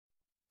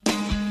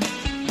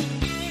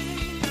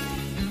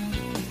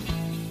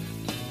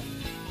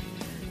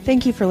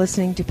Thank you for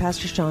listening to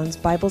Pastor Sean's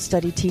Bible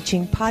Study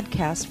Teaching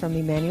podcast from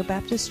Emmanuel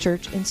Baptist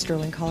Church in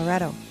Sterling,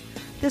 Colorado.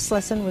 This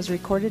lesson was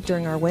recorded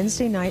during our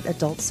Wednesday night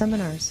adult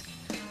seminars.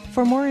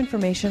 For more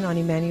information on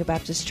Emmanuel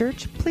Baptist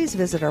Church, please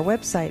visit our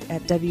website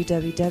at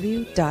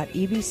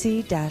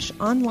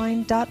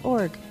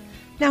www.ebc-online.org.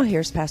 Now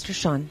here's Pastor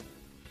Sean.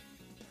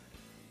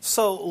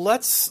 So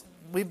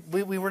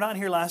we were not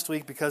here last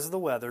week because of the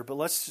weather, but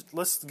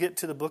let's get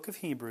to the book of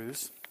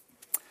Hebrews.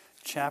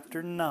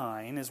 Chapter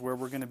 9 is where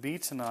we're going to be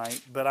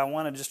tonight, but I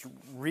want to just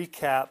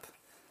recap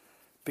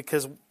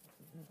because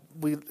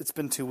it's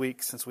been 2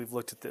 weeks since we've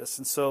looked at this.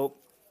 And so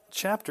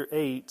chapter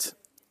 8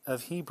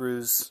 of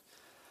Hebrews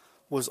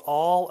was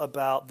all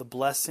about the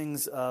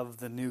blessings of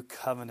the new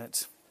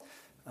covenant.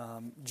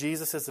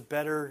 Jesus is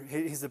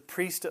he's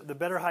the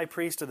better high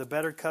priest of the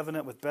better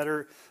covenant with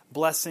better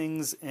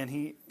blessings, and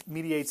he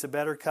mediates a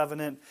better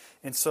covenant.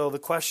 And so the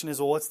question is,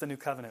 well, what's the new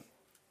covenant?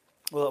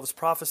 Well, it was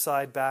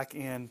prophesied back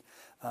in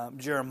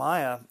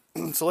Jeremiah.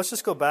 So let's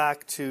just go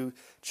back to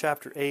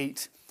chapter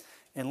 8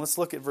 and let's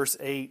look at verse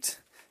 8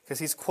 because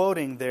he's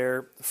quoting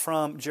there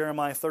from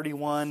Jeremiah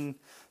 31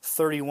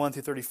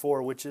 through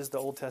 34, which is the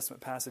Old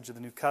Testament passage of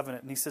the New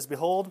Covenant. And he says,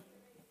 "Behold,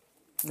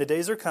 the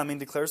days are coming,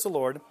 declares the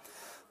Lord,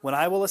 when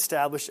I will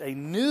establish a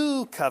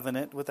new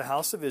covenant with the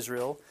house of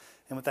Israel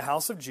and with the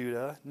house of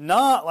Judah,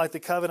 not like the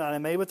covenant I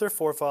made with their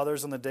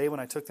forefathers on the day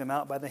when I took them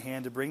out by the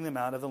hand to bring them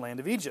out of the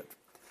land of Egypt.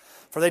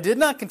 For they did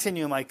not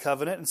continue in my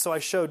covenant, and so I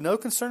showed no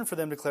concern for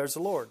them, declares the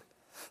Lord.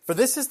 For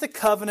this is the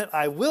covenant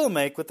I will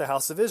make with the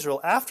house of Israel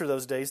after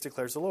those days,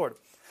 declares the Lord."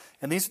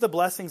 And these are the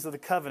blessings of the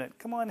covenant.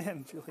 Come on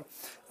in, Julie.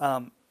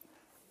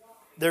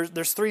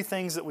 There's three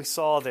things that we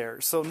saw there.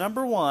 So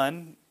number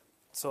one,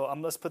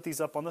 let's put these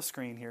up on the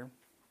screen here.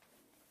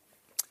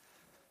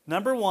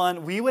 Number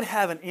one, we would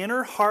have an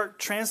inner heart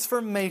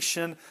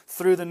transformation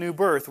through the new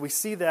birth. We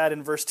see that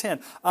in verse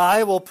 10.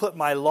 "I will put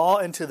my law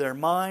into their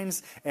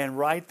minds and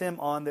write them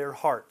on their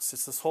hearts."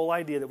 It's this whole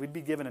idea that we'd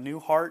be given a new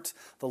heart.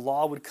 The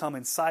law would come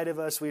inside of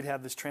us. We'd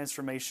have this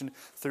transformation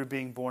through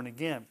being born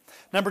again.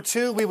 Number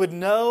two, we would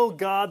know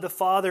God the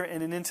Father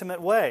in an intimate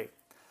way.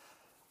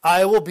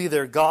 "I will be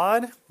their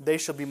God. They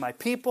shall be my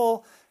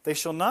people. They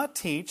shall not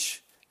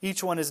teach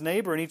each one his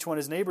neighbor and each one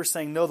his neighbor,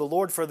 saying, 'Know the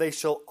Lord,' for they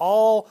shall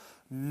all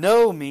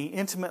know me,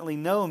 intimately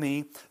know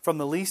me, from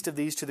the least of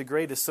these to the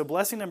greatest." So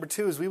blessing number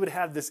two is we would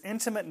have this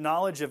intimate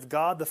knowledge of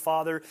God the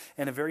Father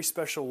in a very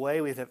special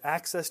way. We'd have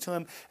access to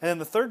Him. And then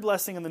the third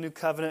blessing in the new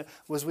covenant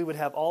was we would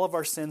have all of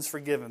our sins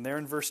forgiven. There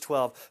in verse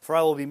 12, "For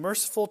I will be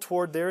merciful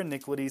toward their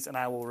iniquities, and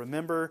I will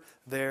remember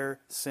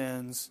their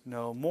sins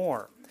no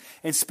more."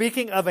 And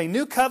speaking of a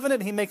new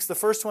covenant, he makes the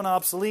first one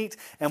obsolete,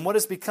 and what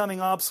is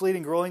becoming obsolete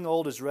and growing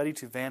old is ready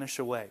to vanish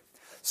away.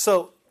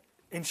 So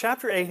in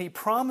chapter 8, he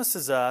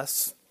promises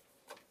us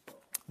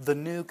the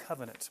new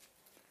covenant.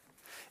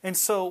 And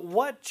so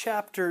what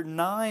chapter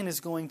 9 is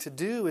going to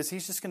do is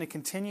he's just going to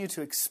continue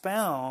to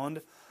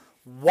expound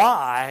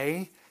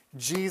why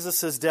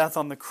Jesus' death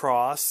on the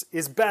cross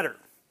is better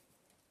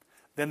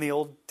than the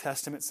Old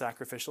Testament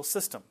sacrificial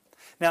system.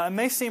 Now, it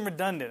may seem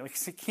redundant. It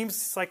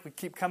seems like we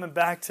keep coming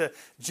back to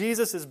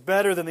Jesus is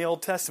better than the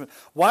Old Testament.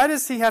 Why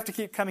does he have to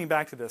keep coming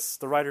back to this,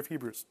 the writer of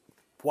Hebrews?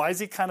 Why is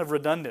he kind of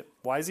redundant?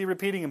 Why is he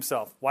repeating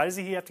himself? Why does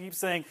he have to keep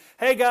saying,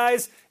 "Hey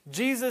guys,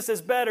 Jesus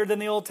is better than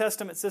the Old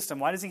Testament system"?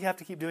 Why does he have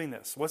to keep doing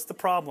this? What's the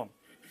problem?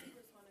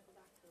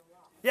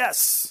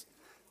 Yes.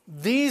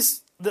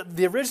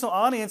 The original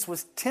audience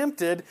was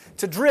tempted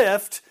to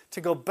drift, to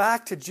go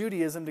back to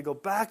Judaism, to go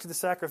back to the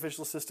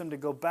sacrificial system, to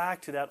go back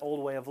to that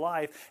old way of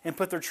life, and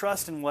put their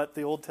trust in what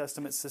the Old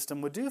Testament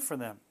system would do for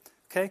them.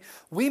 Okay?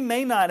 We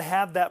may not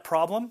have that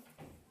problem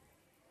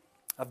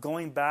of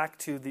going back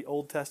to the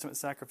Old Testament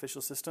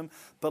sacrificial system.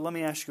 But let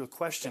me ask you a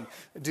question.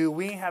 Do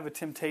we have a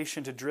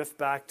temptation to drift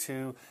back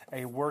to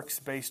a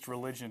works-based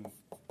religion?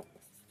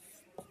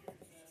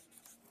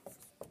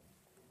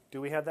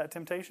 Do we have that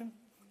temptation?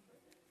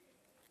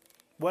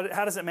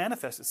 How does it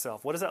manifest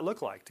itself? What does that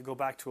look like to go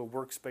back to a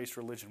works-based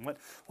religion?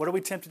 What are we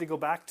tempted to go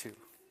back to?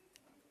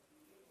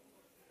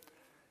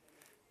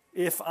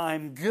 If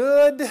I'm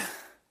good,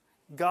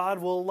 God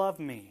will love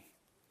me.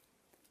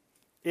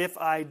 If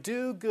I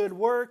do good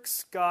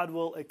works, God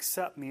will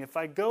accept me. If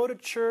I go to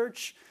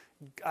church,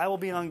 I will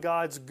be on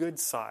God's good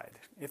side.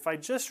 If I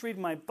just read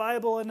my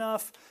Bible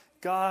enough,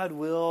 God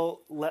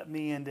will let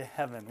me into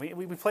heaven.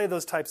 We play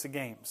those types of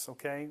games,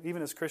 okay?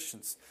 Even as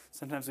Christians.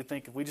 Sometimes we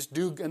think if we just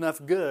do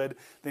enough good,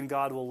 then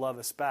God will love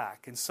us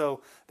back. And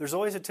so there's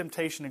always a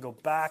temptation to go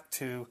back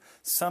to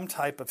some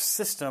type of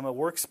system, a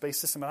works-based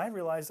system. And I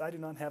realize I do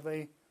not have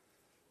a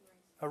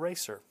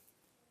eraser.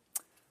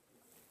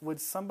 Would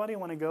somebody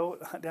want to go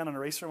down an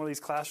eraser in one of these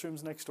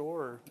classrooms next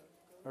door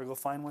or go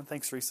find one?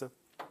 Thanks, Risa.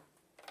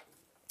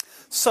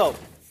 So,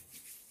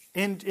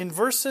 in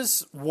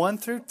verses 1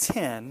 through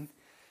 10,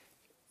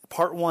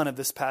 part 1 of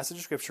this passage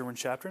of Scripture, we're in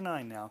chapter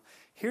 9 now,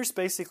 here's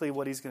basically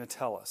what he's going to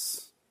tell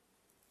us.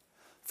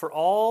 For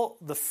all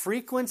the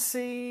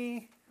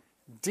frequency,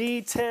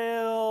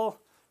 detail,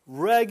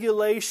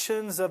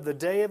 regulations of the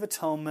Day of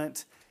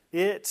Atonement,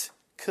 it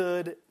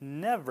could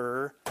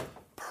never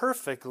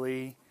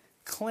perfectly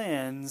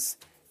cleanse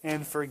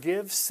and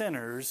forgive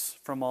sinners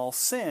from all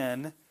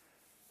sin,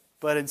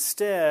 but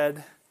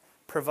instead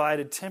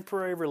provided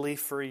temporary relief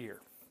for a year.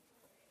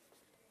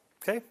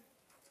 Okay?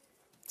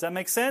 Does that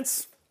make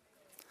sense?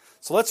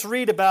 So let's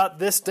read about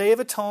this Day of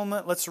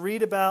Atonement. Let's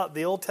read about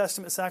the Old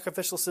Testament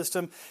sacrificial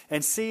system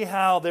and see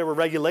how there were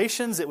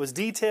regulations. It was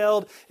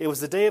detailed. It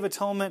was the Day of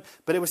Atonement,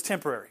 but it was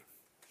temporary.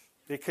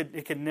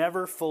 It could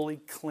never fully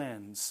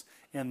cleanse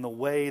in the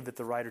way that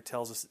the writer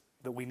tells us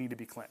that we need to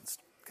be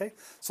cleansed. Okay?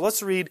 So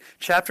let's read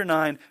chapter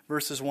 9,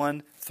 verses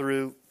 1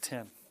 through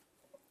 10.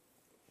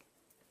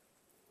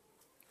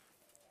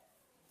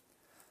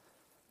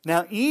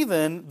 Now,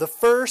 even the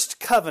first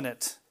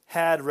covenant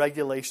had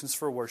regulations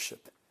for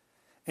worship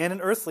and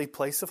an earthly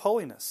place of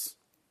holiness.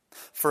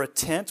 For a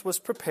tent was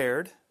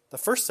prepared, the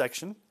first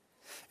section,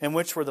 in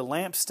which were the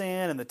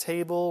lampstand and the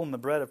table and the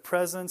bread of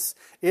presence.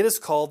 It is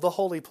called the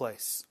holy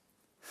place.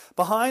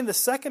 Behind the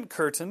second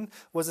curtain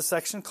was a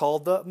section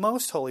called the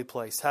most holy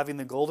place, having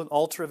the golden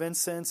altar of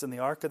incense and the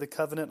ark of the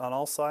covenant on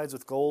all sides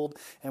with gold,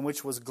 and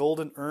which was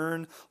golden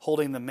urn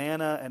holding the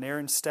manna and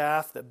Aaron's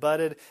staff that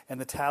budded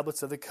and the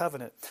tablets of the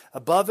covenant.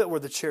 Above it were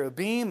the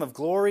cherubim of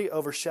glory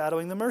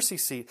overshadowing the mercy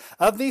seat.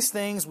 Of these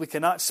things we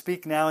cannot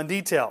speak now in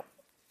detail.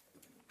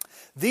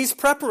 These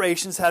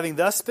preparations having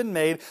thus been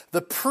made,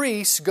 the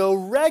priests go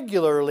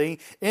regularly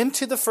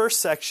into the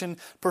first section,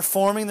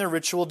 performing their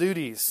ritual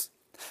duties.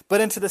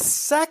 But into the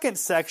second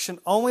section,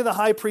 only the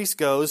high priest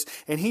goes,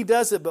 and he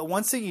does it but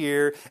once a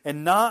year,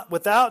 and not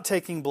without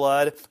taking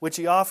blood, which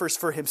he offers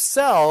for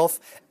himself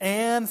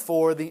and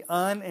for the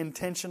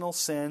unintentional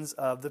sins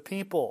of the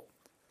people.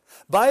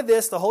 By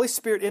this, the Holy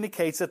Spirit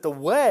indicates that the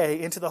way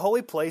into the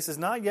holy place is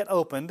not yet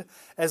opened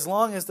as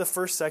long as the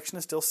first section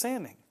is still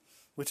standing,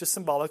 which is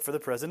symbolic for the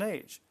present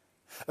age.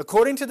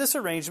 According to this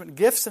arrangement,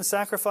 gifts and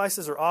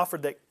sacrifices are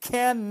offered that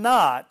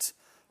cannot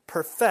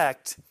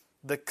perfect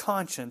the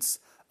conscience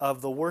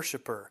of the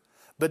worshiper,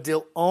 but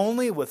deal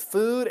only with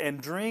food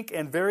and drink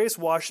and various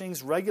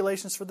washings,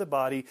 regulations for the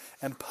body,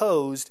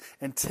 imposed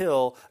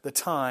until the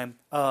time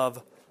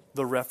of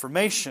the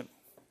Reformation.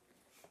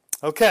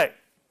 Okay.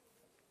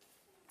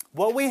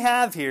 What we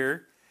have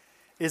here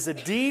is a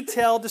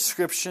detailed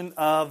description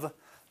of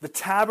the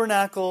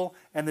tabernacle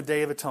and the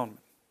Day of Atonement.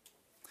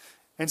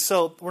 And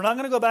so we're not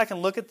going to go back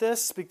and look at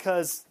this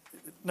because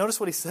notice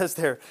what he says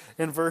there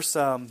in verse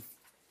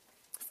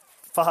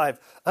 5.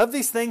 Of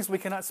these things we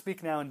cannot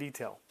speak now in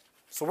detail.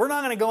 So we're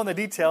not going to go into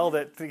detail.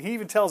 That he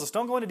even tells us,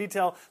 don't go into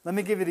detail. Let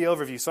me give you the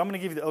overview. So I'm going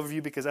to give you the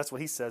overview because that's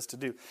what he says to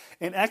do.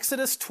 In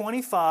Exodus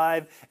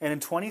 25 and in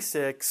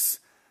 26,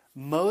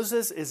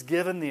 Moses is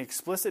given the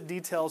explicit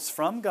details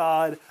from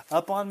God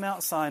up on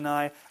Mount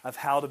Sinai of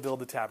how to build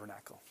the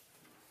tabernacle.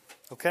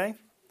 Okay?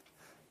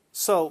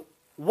 So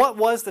what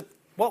was the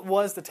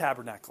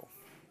tabernacle?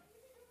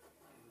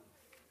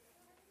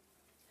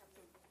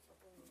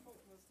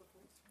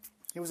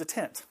 It was a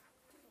tent.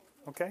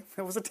 Okay?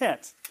 It was a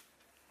tent.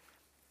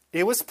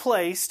 It was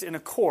placed in a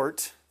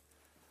court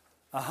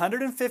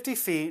 150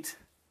 feet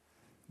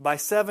by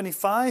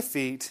 75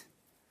 feet,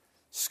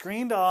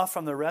 screened off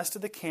from the rest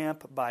of the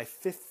camp by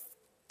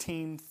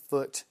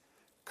 15-foot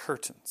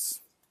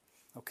curtains.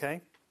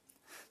 Okay?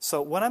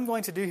 So what I'm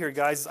going to do here,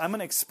 guys, is I'm going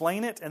to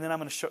explain it, and then I'm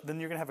going to show. Then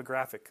you're going to have a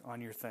graphic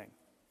on your thing.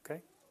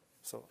 Okay?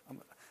 So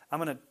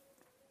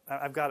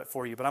I've got it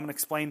for you, but I'm going to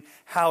explain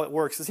how it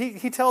works.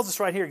 He tells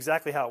us right here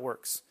exactly how it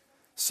works.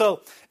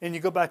 So, and you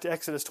go back to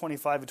Exodus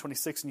 25 and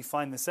 26 and you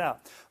find this out.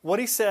 What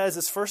he says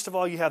is, first of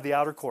all, you have the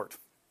outer court.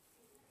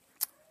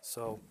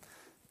 So,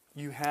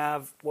 you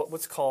have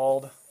what's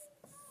called,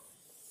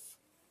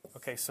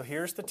 okay, so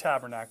here's the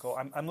tabernacle.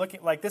 I'm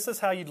looking, like this is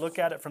how you'd look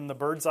at it from the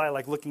bird's eye,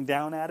 like looking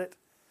down at it,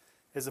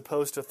 as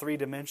opposed to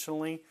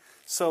three-dimensionally.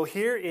 So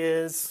here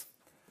is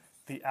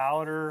the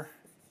outer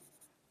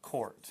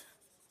court.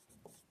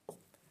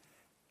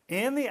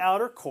 In the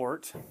outer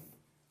court,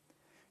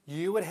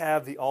 you would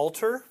have the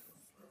altar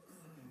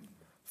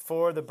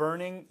for the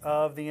burning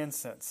of the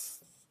incense.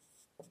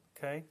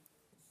 Okay?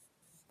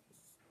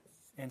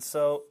 And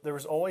so there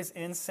was always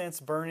incense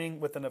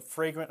burning with a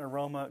fragrant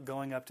aroma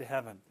going up to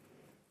heaven.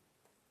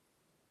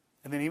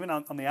 And then even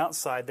on the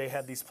outside, they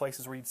had these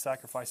places where you'd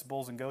sacrifice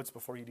bulls and goats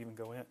before you'd even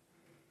go in.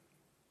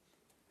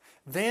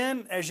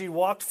 Then, as you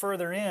walked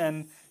further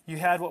in, you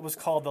had what was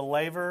called the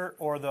laver,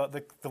 or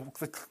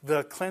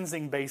the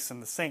cleansing basin,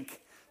 the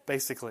sink,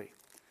 basically.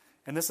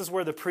 And this is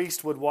where the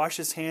priest would wash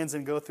his hands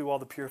and go through all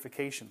the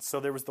purifications. So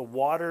there was the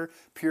water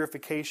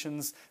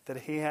purifications that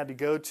he had to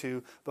go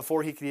to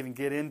before he could even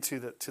get into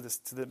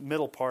the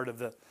middle part of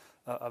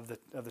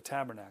the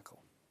tabernacle.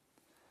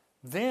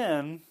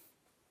 Then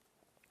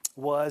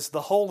was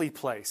the holy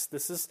place.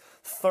 This is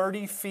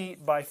 30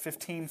 feet by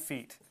 15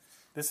 feet.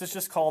 This is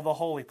just called the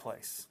holy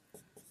place.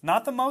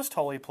 Not the most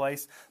holy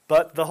place,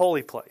 but the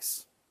holy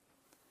place.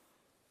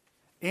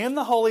 In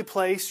the holy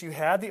place, you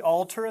had the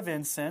altar of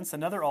incense,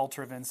 another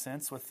altar of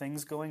incense with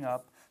things going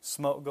up,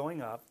 smoke going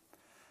up.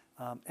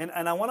 And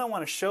what I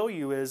want to show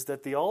you is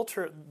that the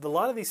altar, a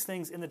lot of these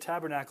things in the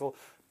tabernacle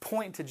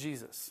point to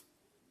Jesus.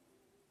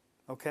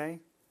 Okay?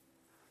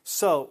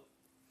 So,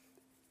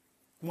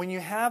 when you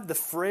have the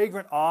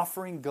fragrant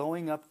offering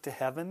going up to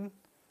heaven,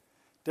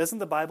 doesn't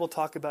the Bible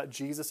talk about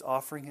Jesus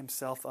offering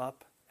himself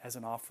up as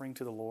an offering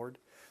to the Lord?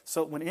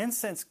 So when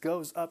incense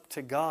goes up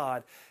to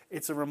God,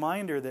 it's a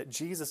reminder that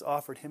Jesus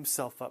offered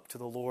himself up to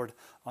the Lord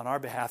on our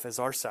behalf as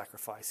our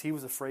sacrifice. He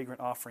was a fragrant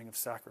offering of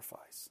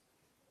sacrifice.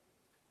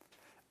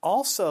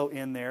 Also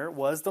in there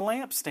was the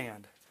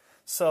lampstand.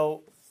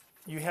 So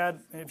you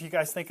had, if you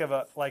guys think of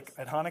like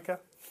at Hanukkah,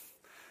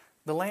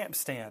 the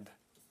lampstand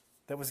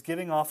that was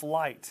giving off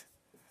light.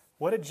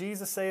 What did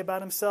Jesus say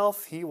about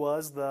himself? He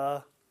was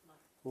the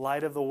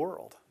light of the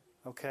world.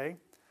 Okay?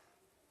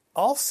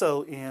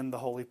 Also in the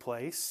holy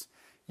place,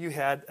 you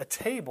had a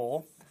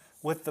table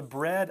with the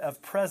bread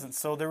of presence.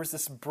 So there was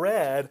this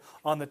bread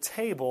on the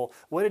table.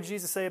 What did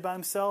Jesus say about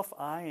himself?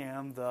 I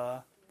am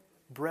the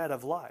bread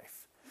of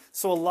life.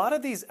 So a lot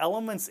of these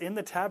elements in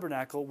the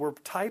tabernacle were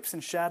types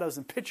and shadows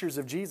and pictures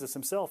of Jesus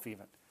himself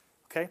even.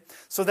 Okay?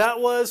 So that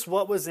was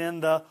what was in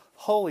the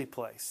holy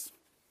place.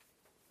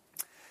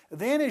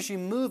 Then as you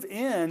move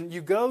in,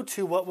 you go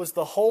to what was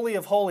the Holy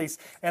of Holies.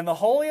 And the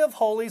Holy of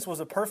Holies was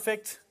a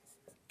perfect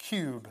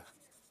cube.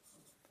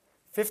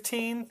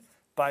 15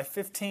 by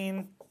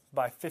 15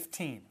 by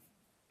 15.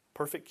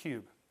 Perfect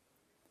cube.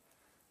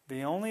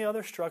 The only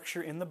other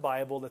structure in the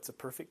Bible that's a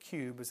perfect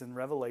cube is in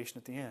Revelation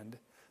at the end,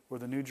 where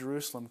the New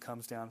Jerusalem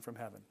comes down from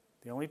heaven.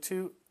 The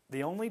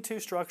only two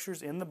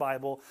structures in the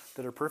Bible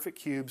that are perfect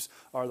cubes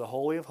are the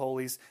Holy of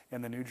Holies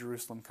and the New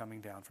Jerusalem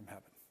coming down from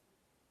heaven.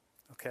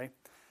 Okay?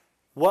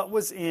 What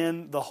was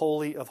in the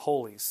Holy of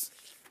Holies?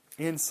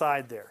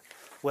 Inside there.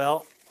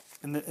 Well,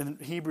 in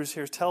Hebrews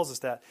here tells us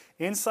that.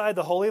 Inside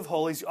the Holy of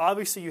Holies,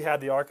 obviously you had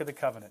the Ark of the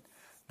Covenant.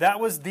 That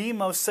was the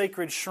most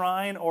sacred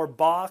shrine or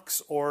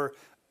box or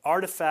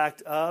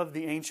artifact of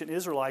the ancient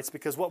Israelites,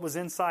 because what was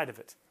inside of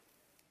it?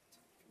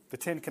 The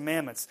Ten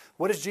Commandments.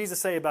 What does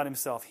Jesus say about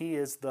himself? He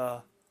is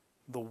the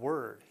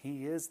Word.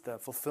 He is the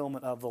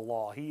fulfillment of the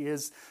law. He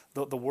is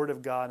the Word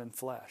of God in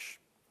flesh.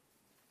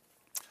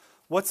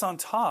 What's on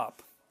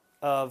top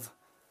of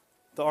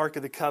the Ark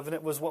of the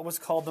Covenant was what was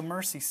called the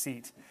mercy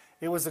seat.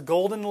 It was a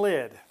golden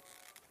lid,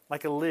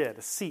 like a lid,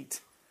 a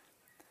seat.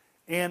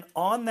 And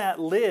on that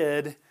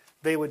lid,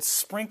 they would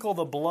sprinkle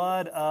the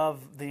blood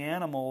of the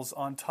animals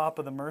on top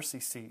of the mercy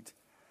seat.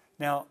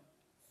 Now,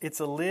 it's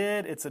a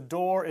lid, it's a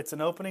door, it's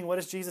an opening. What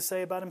does Jesus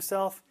say about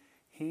himself?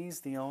 He's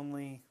the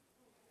only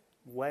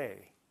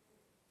way.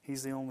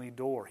 He's the only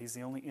door. He's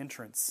the only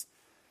entrance.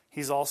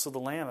 He's also the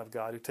Lamb of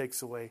God who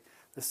takes away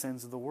the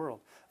sins of the world.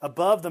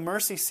 Above the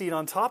mercy seat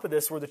on top of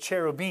this were the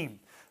cherubim.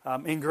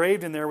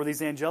 Engraved in there were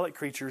these angelic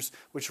creatures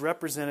which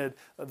represented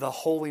the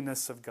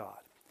holiness of God.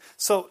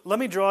 So let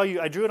me draw you,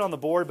 I drew it on the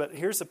board, but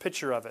here's a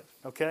picture of it,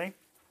 okay?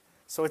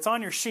 So it's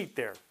on your sheet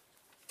there.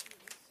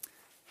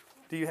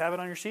 Do you have it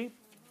on your sheet?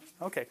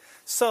 Okay.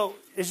 So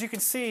as you can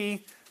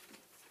see,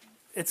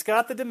 it's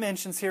got the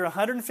dimensions here.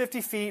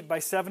 150 feet by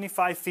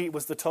 75 feet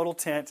was the total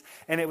tent,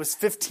 and it was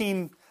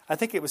 15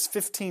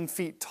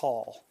 feet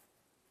tall.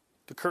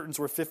 The curtains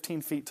were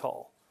 15 feet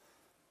tall.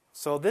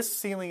 So this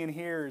ceiling in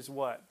here is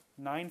what?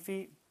 9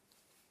 feet?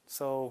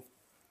 So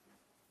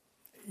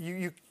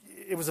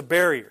it was a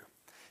barrier.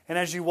 And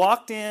as you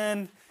walked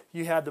in,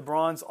 you had the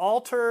bronze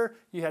altar,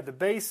 you had the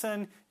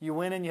basin, you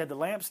went in, you had the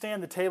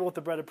lampstand, the table with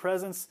the bread of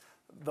presence,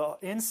 the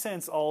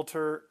incense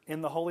altar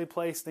in the holy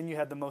place, then you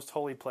had the most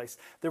holy place.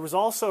 There was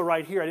also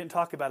right here, I didn't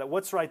talk about it,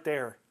 what's right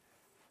there?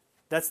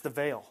 That's the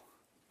veil.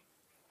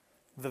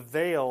 The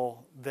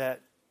veil that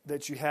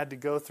you had to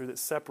go through that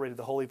separated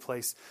the holy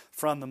place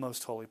from the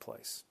most holy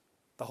place,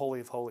 the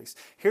Holy of Holies.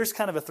 Here's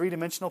kind of a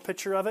three-dimensional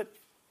picture of it.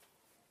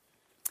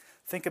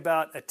 Think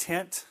about a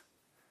tent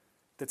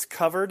that's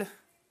covered.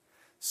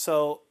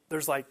 So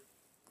there's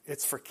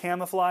it's for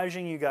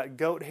camouflaging. You got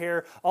goat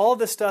hair. All of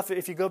this stuff,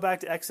 if you go back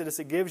to Exodus,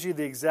 it gives you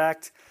the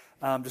exact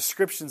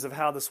descriptions of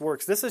how this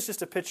works. This is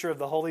just a picture of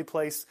the holy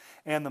place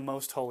and the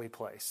most holy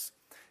place.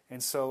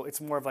 And so it's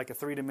more of like a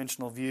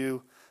three-dimensional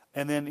view.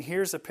 And then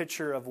here's a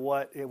picture of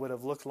what it would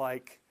have looked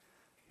like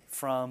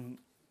from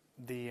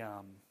the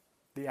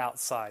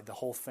outside, the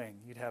whole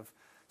thing. You'd have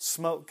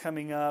smoke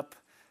coming up.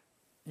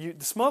 The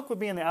smoke would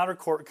be in the outer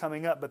court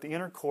coming up, but the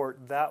inner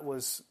court, that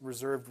was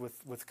reserved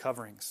with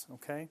coverings.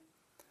 Okay?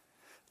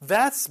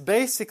 That's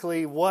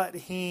basically what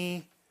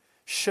he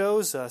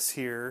shows us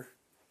here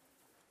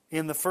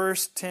in the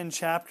first 10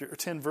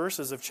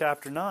 verses of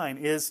chapter 9.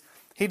 Is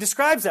he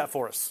describes that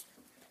for us.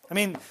 I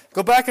mean,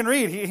 go back and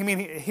read.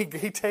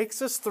 He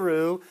takes us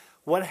through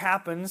what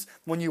happens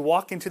when you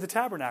walk into the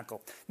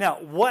tabernacle. Now,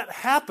 what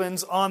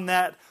happens on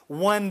that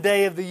one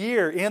day of the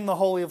year in the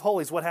Holy of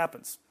Holies? What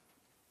happens?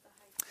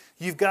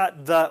 You've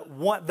got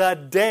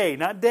the day,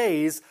 not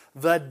days,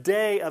 the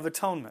Day of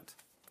Atonement.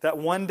 That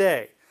one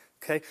day.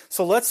 Okay,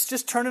 so let's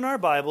just turn in our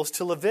Bibles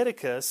to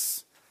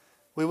Leviticus.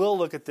 We will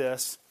look at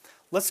this.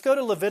 Let's go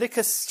to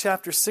Leviticus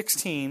chapter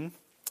 16,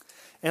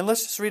 and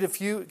let's just read a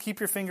few.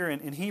 Keep your finger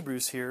in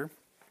Hebrews here.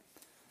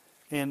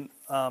 And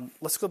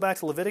let's go back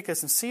to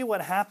Leviticus and see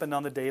what happened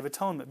on the Day of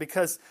Atonement.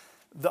 Because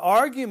the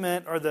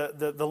argument or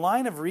the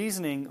line of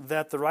reasoning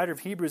that the writer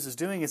of Hebrews is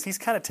doing is he's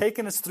kind of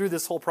taking us through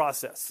this whole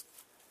process.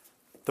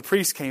 The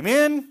priest came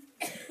in,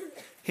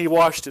 he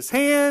washed his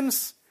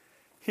hands,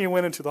 he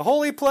went into the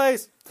holy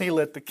place, he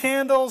lit the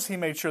candles, he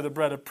made sure the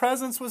bread of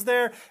presence was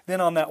there.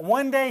 Then on that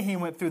one day, he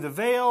went through the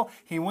veil,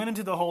 he went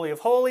into the Holy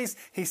of Holies,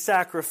 he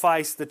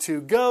sacrificed the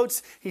 2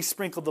 goats, he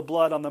sprinkled the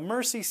blood on the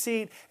mercy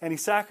seat, and he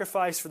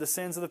sacrificed for the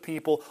sins of the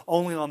people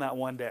only on that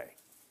one day.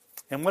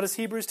 And what does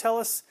Hebrews tell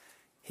us?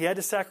 He had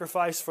to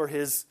sacrifice for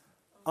his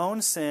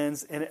own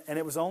sins, and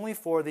it was only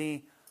for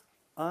the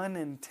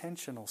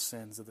unintentional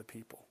sins of the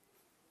people.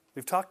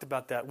 We've talked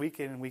about that week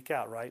in and week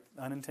out, right?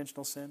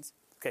 Unintentional sins.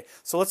 Okay,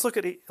 so let's look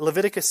at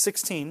Leviticus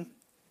 16,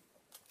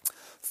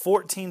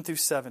 14 through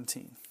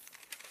 17.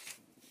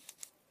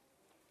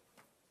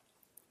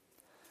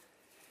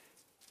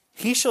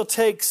 He shall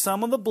take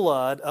some of the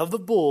blood of the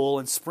bull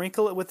and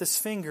sprinkle it with his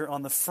finger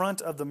on the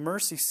front of the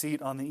mercy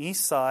seat on the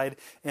east side,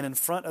 and in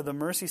front of the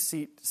mercy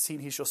seat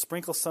he shall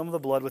sprinkle some of the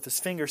blood with his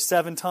finger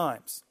 7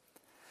 times.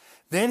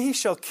 Then he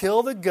shall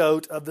kill the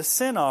goat of the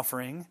sin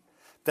offering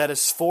that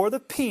is for the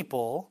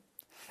people,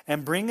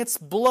 and bring its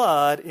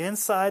blood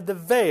inside the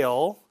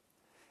veil,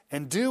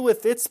 and do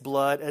with its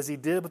blood as he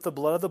did with the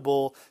blood of the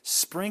bull,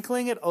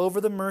 sprinkling it over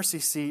the mercy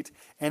seat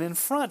and in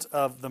front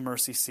of the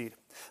mercy seat.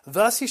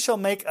 Thus he shall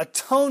make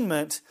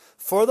atonement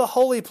for the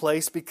holy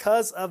place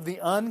because of the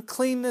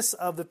uncleanness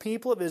of the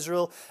people of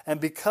Israel and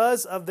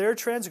because of their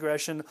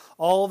transgression,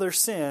 all their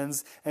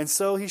sins. And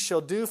so he shall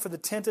do for the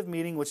tent of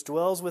meeting which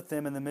dwells with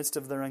them in the midst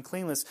of their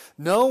uncleanness.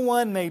 No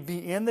one may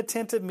be in the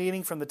tent of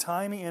meeting from the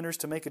time he enters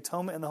to make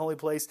atonement in the holy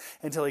place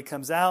until he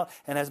comes out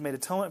and has made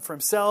atonement for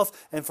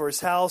himself and for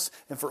his house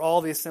and for all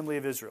the assembly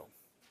of Israel.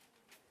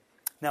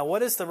 Now, what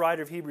does the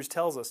writer of Hebrews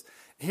tells us?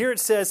 Here it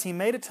says he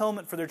made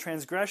atonement for their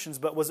transgressions,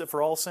 but was it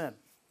for all sin?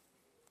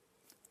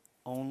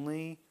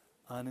 Only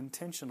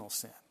unintentional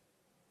sin.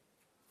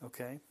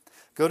 Okay?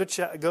 Go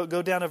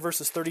down to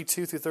verses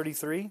 32 through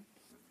 33.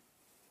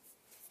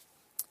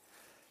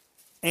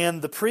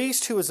 And the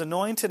priest who is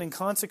anointed and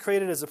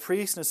consecrated as a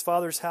priest in his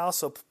father's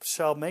house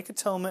shall make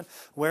atonement,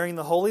 wearing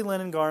the holy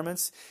linen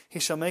garments. He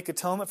shall make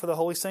atonement for the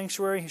holy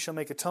sanctuary. He shall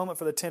make atonement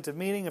for the tent of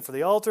meeting and for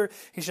the altar.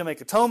 He shall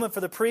make atonement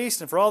for the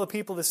priest and for all the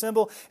people that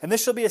assemble. And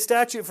this shall be a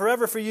statute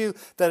forever for you,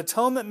 that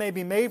atonement may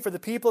be made for the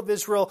people of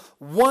Israel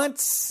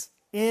once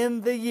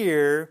in the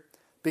year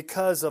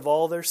because of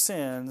all their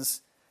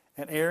sins.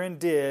 And Aaron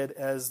did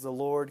as the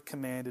Lord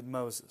commanded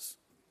Moses.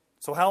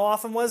 So how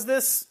often was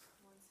this?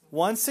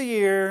 Once a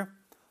year.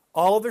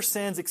 All of their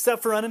sins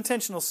except for only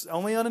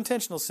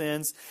unintentional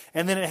sins,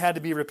 and then it had to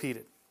be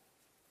repeated.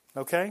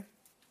 Okay?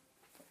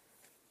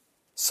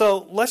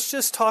 So let's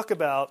just talk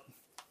about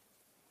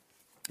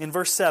in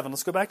verse 7.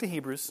 Let's go back to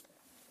Hebrews.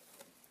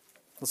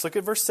 Let's look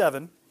at verse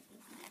 7.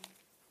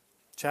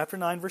 Chapter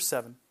 9, verse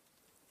 7.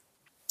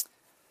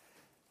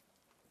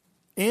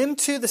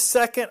 Into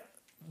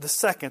the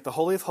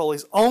Holy of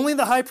Holies, only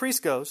the high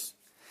priest goes.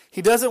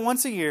 He does it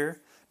once a year,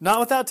 not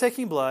without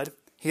taking blood.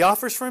 He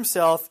offers for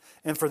himself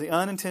and for the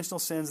unintentional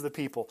sins of the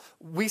people.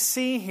 We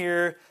see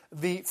here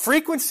the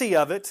frequency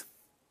of it,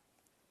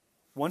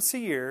 once a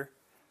year,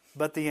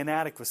 but the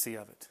inadequacy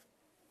of it.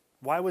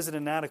 Why was it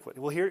inadequate?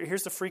 Well,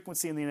 here's the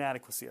frequency and the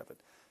inadequacy of it.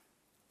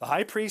 The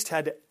high priest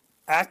had to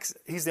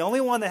he's the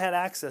only one that had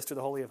access to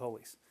the Holy of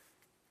Holies.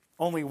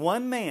 Only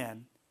one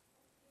man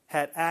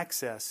had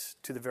access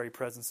to the very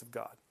presence of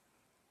God.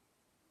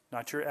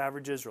 Not your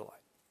average Israelite.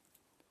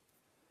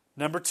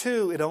 Number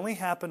 2, it only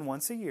happened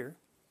once a year.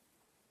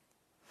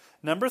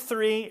 Number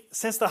 3,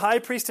 since the high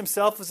priest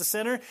himself was a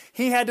sinner,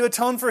 he had to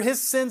atone for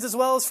his sins as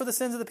well as for the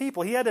sins of the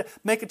people. He had to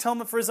make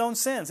atonement for his own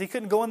sins. He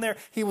couldn't go in there.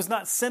 He was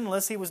not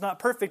sinless. He was not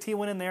perfect. He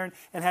went in there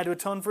and had to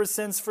atone for his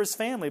sins for his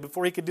family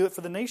before he could do it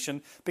for the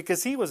nation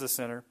because he was a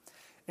sinner.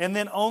 And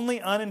then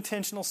only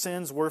unintentional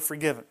sins were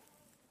forgiven.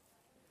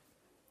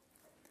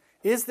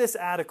 Is this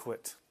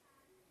adequate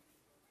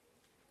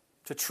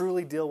to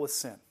truly deal with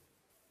sin?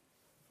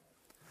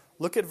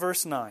 Look at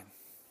verse 9.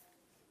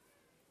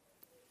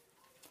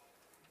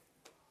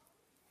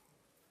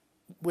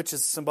 Which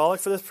is symbolic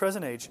for this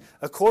present age.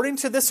 According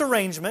to this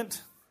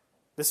arrangement,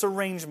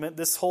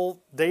 this whole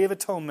Day of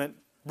Atonement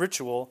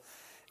ritual,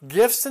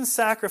 gifts and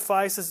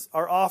sacrifices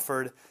are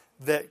offered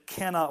that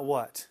cannot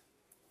what?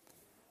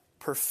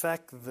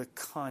 Perfect the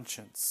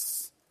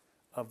conscience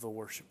of the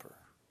worshiper.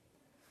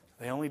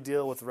 They only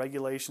deal with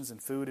regulations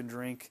and food and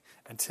drink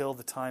until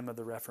the time of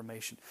the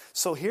Reformation.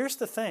 So here's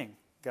the thing,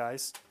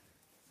 guys.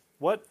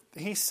 What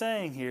he's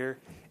saying here,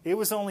 it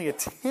was only a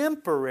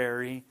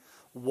temporary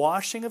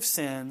washing of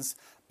sins,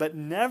 but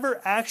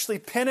never actually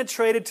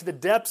penetrated to the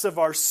depths of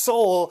our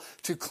soul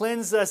to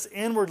cleanse us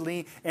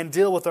inwardly and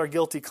deal with our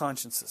guilty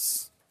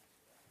consciences.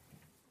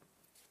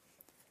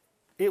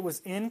 It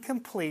was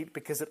incomplete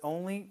because it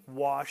only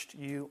washed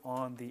you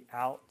on the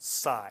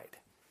outside.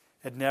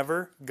 It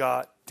never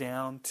got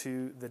down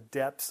to the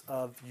depths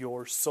of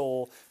your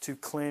soul to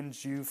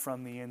cleanse you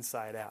from the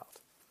inside out.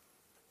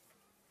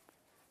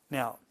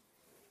 Now,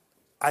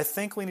 I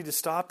think we need to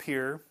stop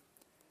here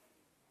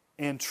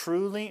and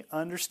truly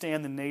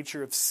understand the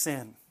nature of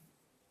sin.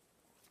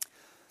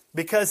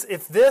 Because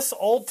if this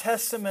Old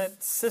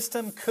Testament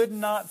system could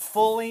not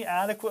fully,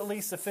 adequately,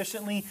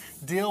 sufficiently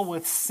deal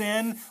with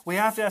sin, we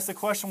have to ask the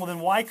question, well, then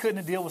why couldn't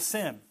it deal with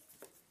sin?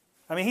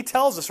 I mean, he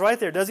tells us right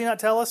there, does he not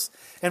tell us?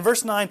 In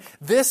verse 9,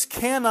 this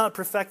cannot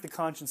perfect the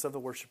conscience of the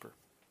worshiper.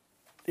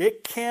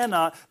 It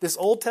cannot, this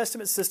Old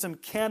Testament system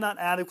cannot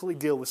adequately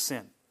deal with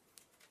sin.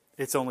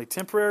 It's only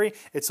temporary,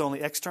 it's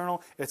only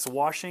external, it's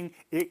washing.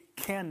 It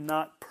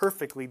cannot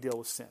perfectly deal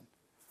with sin.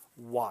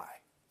 Why?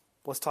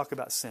 Let's talk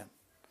about sin.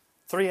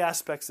 3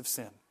 aspects of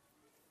sin.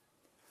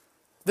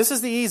 This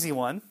is the easy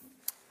one.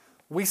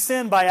 We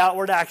sin by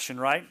outward action,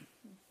 right?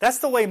 That's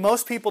the way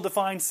most people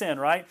define sin,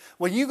 right?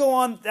 When you go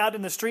on out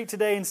in the street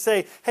today and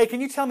say, hey,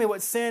 can you tell me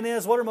what sin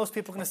is? What are most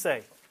people going to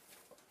say?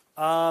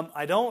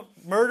 I don't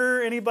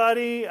murder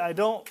anybody, I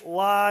don't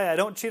lie, I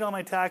don't cheat on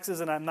my taxes,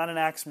 and I'm not an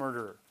axe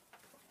murderer.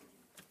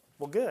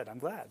 Well, good, I'm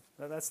glad.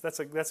 That's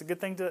a good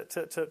thing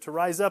to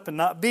rise up and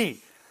not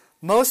be.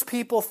 Most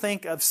people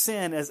think of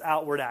sin as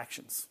outward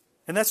actions.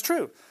 And that's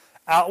true.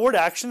 Outward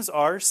actions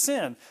are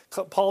sin.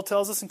 Paul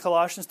tells us in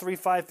Colossians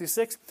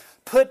 3:5-6,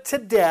 put to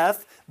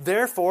death,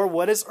 therefore,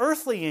 what is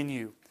earthly in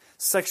you.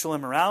 Sexual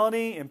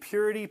immorality,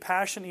 impurity,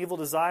 passion, evil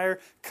desire,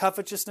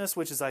 covetousness,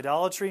 which is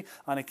idolatry.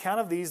 On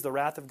account of these, the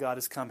wrath of God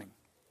is coming.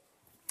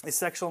 Is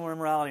sexual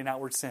immorality an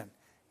outward sin?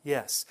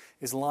 Yes.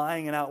 Is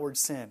lying an outward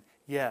sin?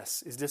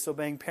 Yes. Is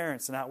disobeying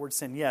parents an outward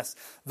sin? Yes.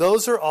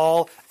 Those are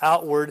all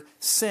outward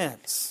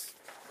sins.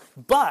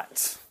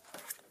 But,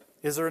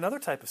 is there another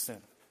type of sin?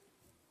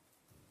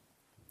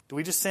 Do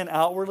we just sin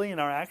outwardly in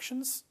our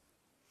actions?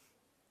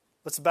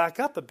 Let's back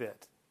up a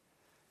bit.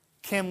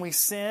 Can we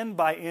sin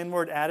by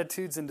inward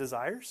attitudes and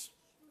desires?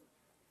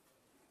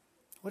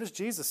 What does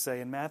Jesus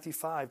say in Matthew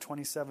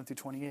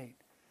 5:27-28?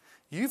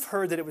 You've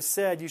heard that it was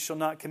said, you shall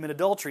not commit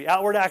adultery.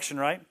 Outward action,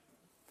 right?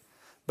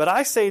 But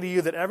I say to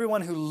you that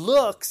everyone who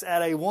looks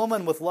at a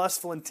woman with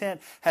lustful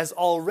intent has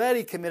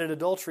already committed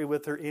adultery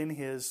with her in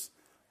his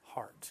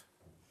heart.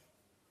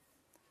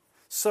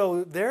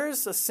 So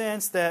there's a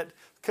sense that,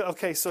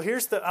 okay, so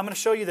here's I'm going to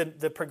show you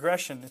the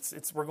progression.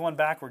 We're going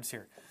backwards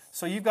here.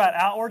 So you've got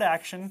outward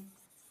action.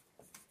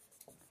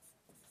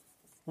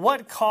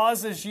 What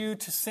causes you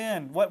to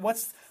sin?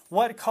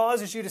 What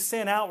causes you to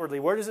sin outwardly?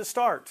 Where does it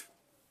start?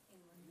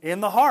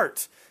 In the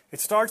heart. It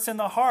starts in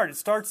the heart. It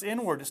starts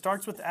inward. It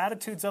starts with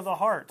attitudes of the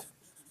heart.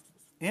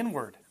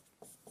 Inward.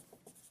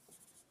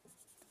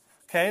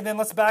 Okay, then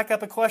let's back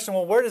up a question.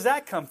 Well, where does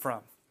that come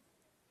from?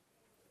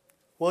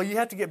 Well, you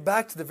have to get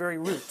back to the very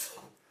root.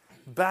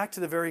 Back to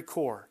the very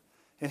core.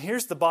 And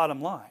here's the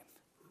bottom line.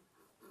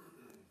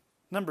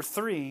 Number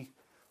 3,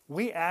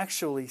 we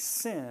actually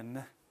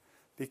sin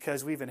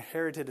because we've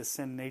inherited a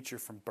sin nature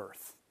from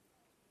birth.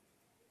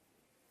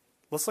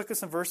 Let's look at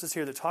some verses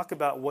here that talk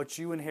about what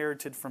you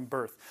inherited from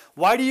birth.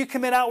 Why do you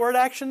commit outward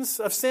actions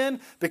of sin?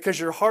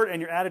 Because your heart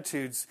and your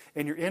attitudes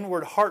and your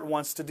inward heart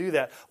wants to do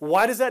that.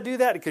 Why does that do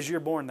that? Because you're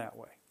born that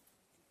way.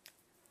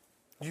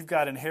 You've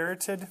got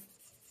inherited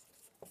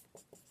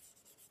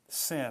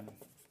sin,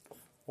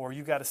 or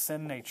you got a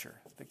sin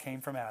nature that came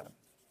from Adam.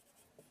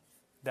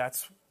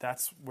 That's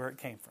where it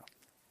came from.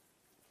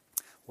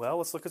 Well,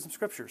 let's look at some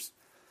scriptures.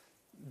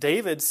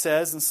 David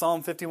says in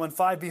Psalm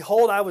 51:5,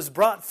 behold, I was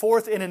brought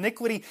forth in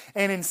iniquity,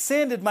 and in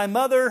sin did my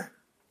mother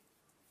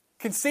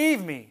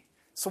conceive me.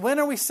 So when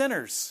are we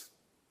sinners?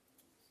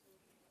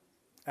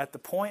 At the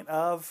point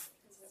of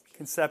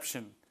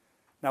conception.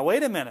 Now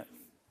wait a minute.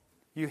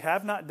 You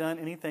have not done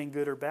anything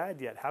good or bad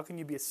yet. How can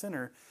you be a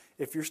sinner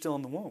if you're still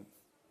in the womb?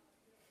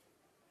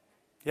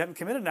 You haven't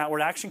committed an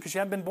outward action because you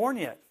haven't been born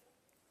yet.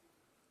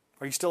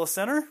 Are you still a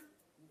sinner?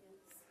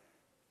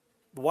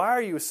 Why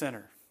are you a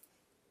sinner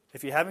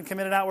if you haven't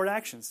committed outward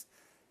actions?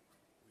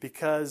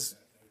 Because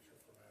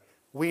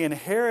we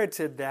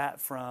inherited that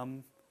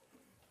from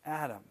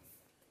Adam.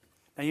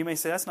 Now you may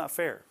say, that's not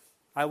fair.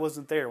 I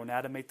wasn't there when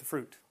Adam ate the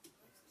fruit.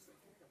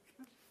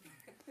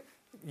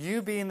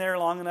 You being there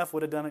long enough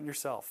would have done it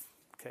yourself.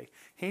 Okay,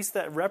 he's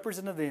that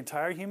representative of the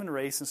entire human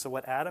race, and so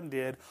what Adam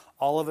did,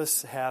 all of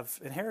us have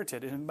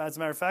inherited. And as a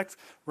matter of fact,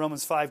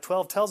 Romans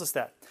 5:12 tells us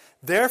that.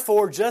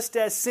 Therefore, just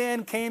as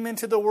sin came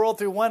into the world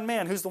through one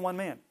man, who's the one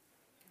man?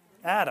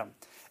 Adam.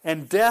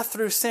 And death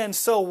through sin,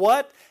 so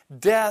what?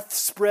 Death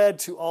spread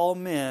to all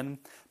men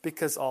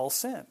because all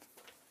sinned.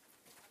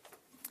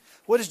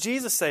 What does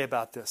Jesus say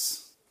about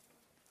this?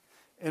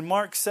 In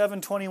Mark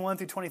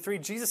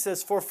 7:21-23, Jesus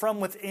says, for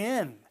from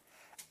within,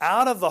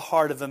 out of the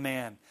heart of a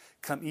man,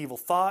 come evil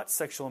thoughts,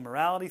 sexual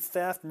immorality,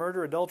 theft,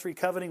 murder, adultery,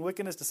 coveting,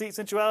 wickedness, deceit,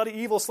 sensuality,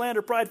 evil,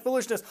 slander, pride,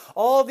 foolishness.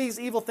 All these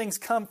evil things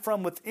come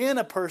from within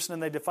a person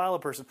and they defile a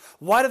person.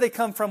 Why do they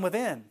come from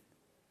within?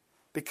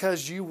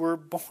 Because you were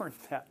born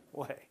that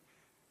way.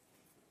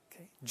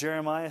 Okay.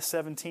 Jeremiah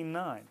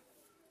 17:9.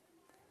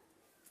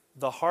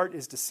 The heart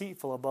is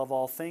deceitful above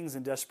all things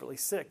and desperately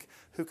sick.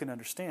 Who can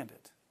understand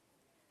it?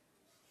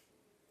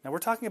 Now we're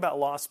talking about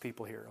lost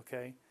people here,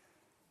 okay?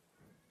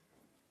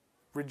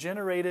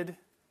 Regenerated,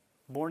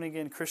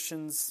 born-again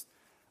Christians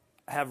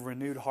have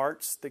renewed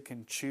hearts that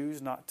can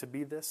choose not to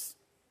be this.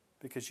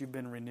 because you've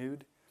been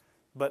renewed.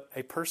 But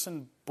a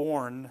person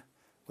born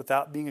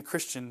without being a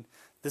Christian,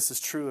 this is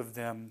true of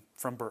them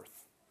from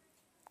birth.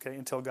 Okay,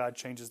 until God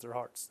changes their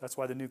hearts. That's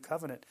why the new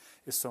covenant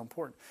is so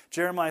important.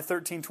 Jeremiah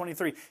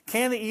 13:23.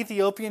 Can the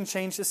Ethiopian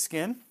change his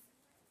skin?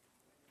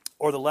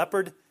 Or the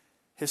leopard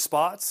his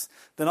spots?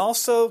 Then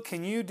also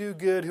can you do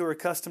good who are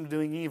accustomed to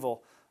doing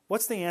evil?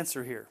 What's the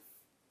answer here?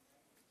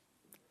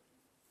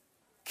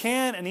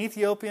 Can an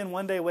Ethiopian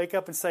one day wake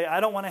up and say, I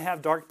don't want to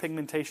have dark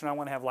pigmentation, I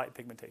want to have light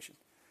pigmentation?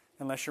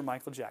 Unless you're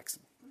Michael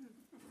Jackson.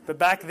 But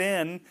back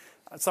then,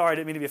 sorry, I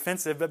didn't mean to be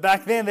offensive, but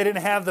back then they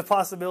didn't have the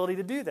possibility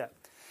to do that.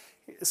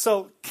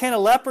 So can a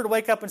leopard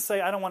wake up and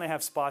say, I don't want to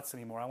have spots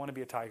anymore, I want to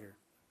be a tiger?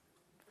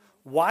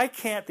 Why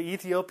can't the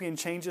Ethiopian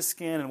change his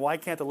skin and why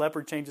can't the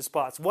leopard change his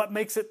spots? What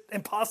makes it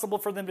impossible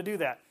for them to do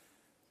that?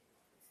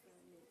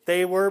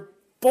 They were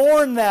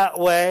born that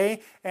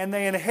way and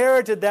they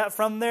inherited that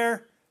from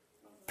their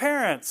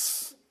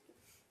parents.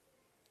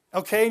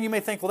 Okay, and you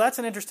may think, well, that's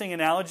an interesting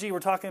analogy. We're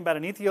talking about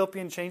an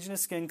Ethiopian changing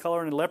his skin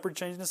color and a leopard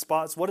changing his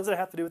spots. What does it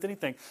have to do with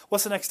anything?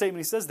 What's the next statement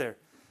he says there?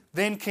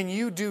 Then can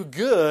you do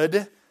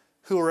good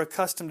who are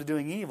accustomed to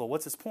doing evil?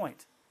 What's his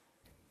point?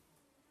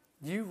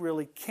 You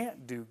really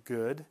can't do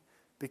good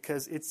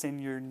because it's in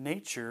your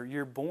nature.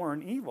 You're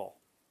born evil.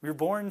 You're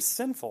born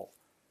sinful.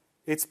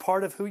 It's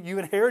part of who you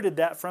inherited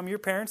that from your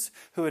parents,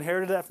 who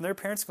inherited that from their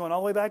parents, going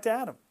all the way back to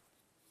Adam.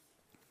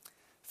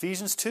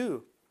 Ephesians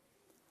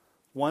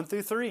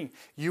 2:1-3.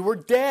 You were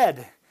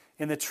dead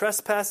in the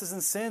trespasses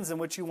and sins in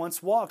which you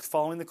once walked,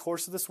 following the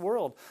course of this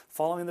world,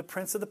 following the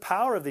prince of the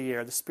power of the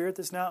air, the spirit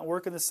that's now at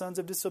work in the sons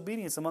of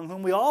disobedience, among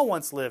whom we all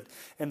once lived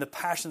in the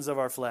passions of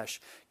our flesh,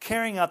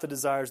 carrying out the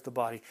desires of the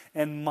body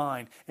and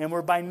mind. And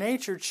we're by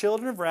nature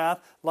children of wrath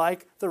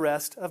like the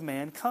rest of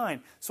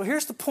mankind. So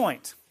here's the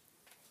point.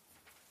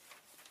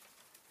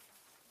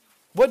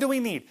 What do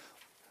we need?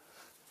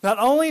 Not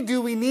only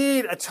do we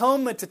need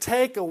atonement to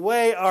take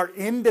away our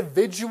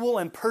individual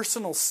and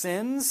personal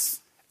sins,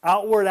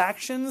 outward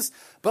actions,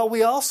 but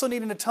we also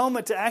need an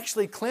atonement to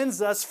actually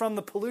cleanse us from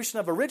the pollution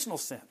of original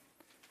sin.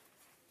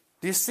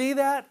 Do you see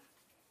that?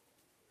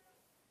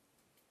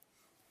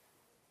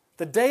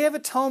 The Day of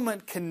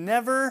Atonement could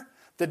never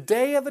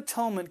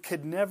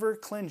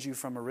cleanse you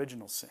from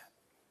original sin.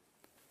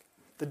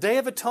 The Day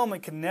of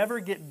Atonement can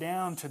never get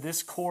down to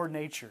this core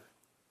nature.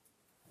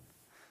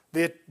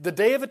 The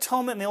Day of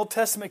Atonement in the Old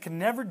Testament can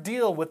never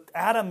deal with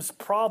Adam's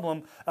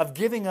problem of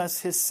giving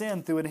us his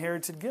sin through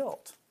inherited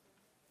guilt.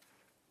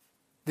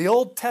 The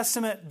Old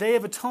Testament Day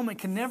of Atonement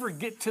can never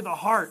get to the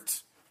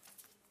heart.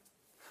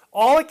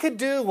 All it could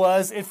do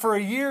was, for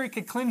a year, it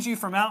could cleanse you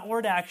from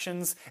outward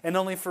actions, and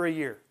only for a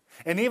year.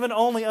 And even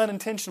only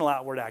unintentional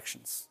outward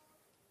actions.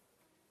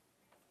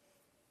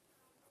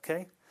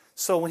 Okay?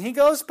 So when he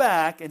goes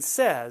back and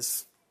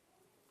says,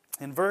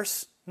 in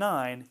verse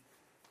 9,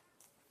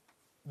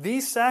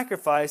 these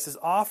sacrifices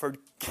offered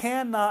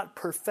cannot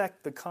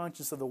perfect the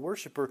conscience of the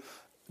worshiper.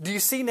 Do you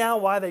see now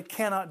why they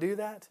cannot do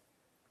that?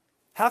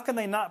 How can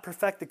they not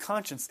perfect the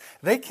conscience?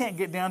 They can't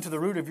get down to the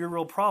root of your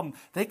real problem.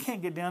 They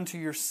can't get down to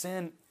your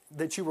sin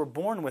that you were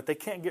born with. They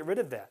can't get rid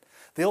of that.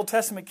 The Old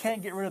Testament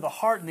can't get rid of the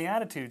heart and the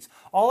attitudes.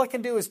 All it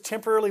can do is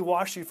temporarily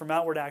wash you from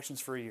outward actions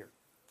for a year.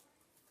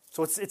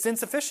 So it's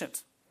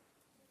insufficient.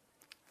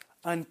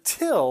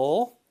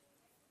 Until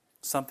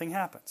something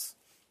happens.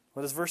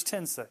 What does verse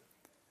 10 say?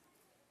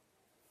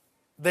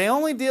 They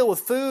only deal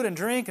with food and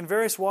drink and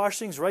various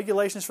washings,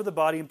 regulations for the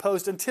body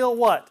imposed until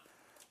what?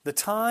 The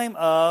time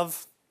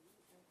of...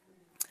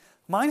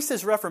 Mine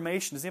says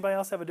Reformation. Does anybody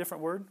else have a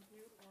different word?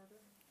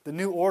 The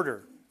New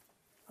Order.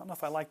 I don't know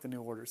if I like the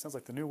New Order. It sounds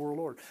like the New World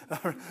Order.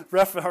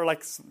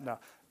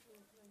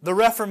 The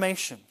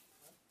Reformation.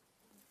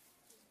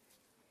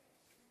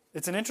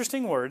 It's an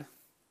interesting word.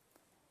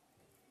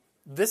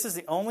 This is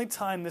the only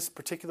time this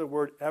particular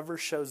word ever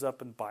shows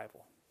up in the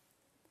Bible.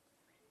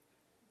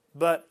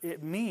 But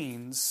it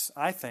means,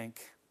 I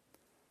think,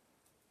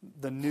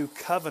 the new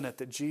covenant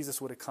that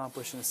Jesus would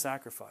accomplish in his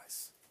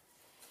sacrifice.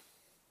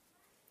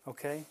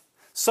 Okay?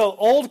 So,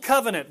 Old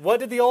Covenant. What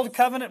did the Old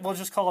Covenant? We'll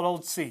just call it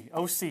Old C.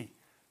 OC.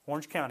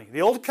 Orange County.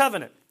 The Old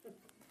Covenant.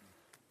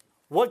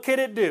 What could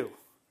it do?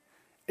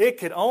 It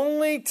could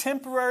only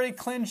temporarily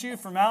cleanse you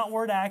from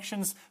outward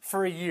actions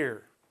for a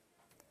year.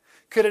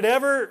 Could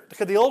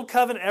the Old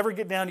Covenant ever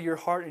get down to your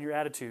heart and your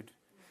attitude?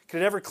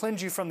 Could it ever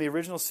cleanse you from the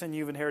original sin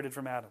you've inherited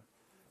from Adam?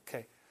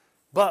 Okay.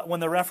 But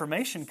when the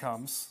Reformation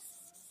comes,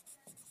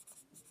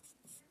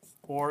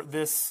 or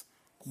this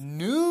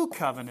new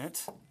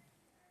covenant,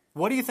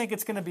 what do you think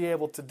it's going to be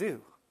able to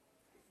do?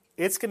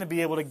 It's going to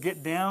be able to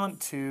get down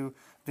to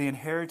the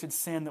inherited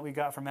sin that we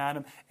got from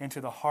Adam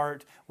into the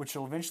heart, which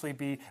will eventually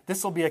be,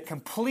 this will be a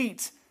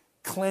complete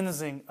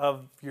cleansing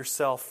of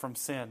yourself from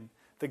sin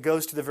that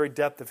goes to the very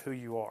depth of who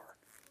you are.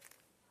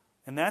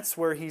 And that's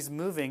where he's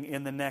moving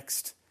in the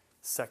next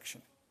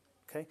section.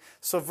 Okay?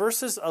 So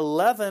verses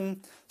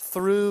 11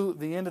 through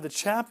the end of the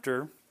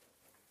chapter,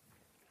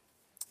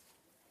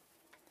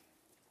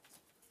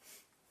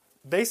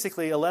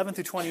 basically 11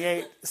 through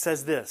 28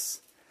 says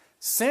this: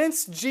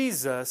 since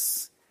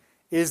Jesus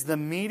is the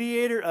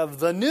mediator of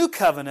the new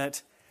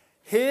covenant,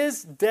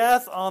 His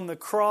death on the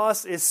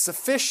cross is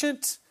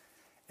sufficient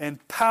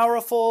and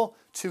powerful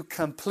to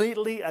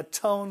completely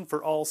atone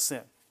for all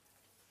sin.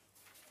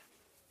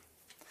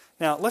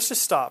 Now, let's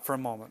just stop for a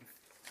moment.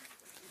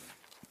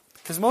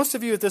 Because most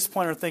of you at this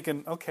point are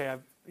thinking, okay,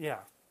 yeah.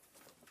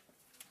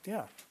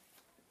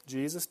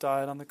 Jesus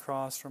died on the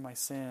cross for my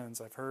sins.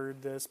 I've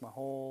heard this my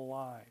whole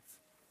life.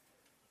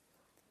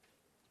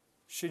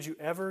 Should you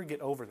ever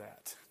get over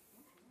that?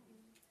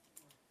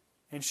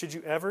 And should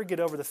you ever get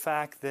over the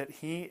fact that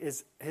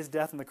His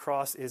death on the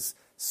cross is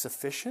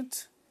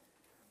sufficient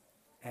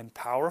and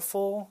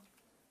powerful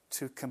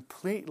to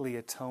completely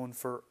atone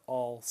for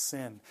all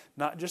sin?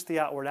 Not just the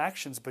outward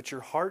actions, but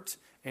your heart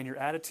and your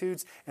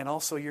attitudes and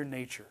also your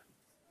nature.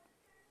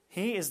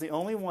 He is the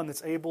only one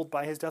that's able,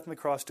 by His death on the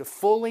cross, to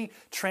fully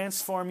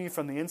transform you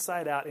from the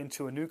inside out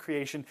into a new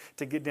creation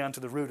to get down to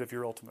the root of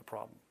your ultimate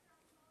problem.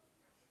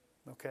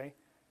 Okay?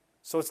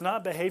 So it's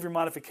not behavior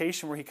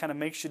modification where He kind of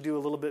makes you do a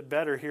little bit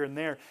better here and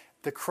there.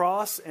 The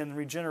cross and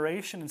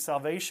regeneration and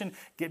salvation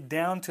get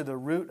down to the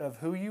root of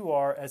who you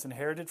are as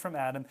inherited from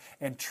Adam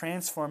and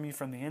transform you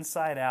from the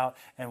inside out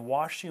and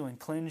wash you and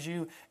cleanse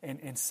you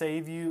and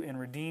save you and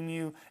redeem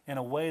you in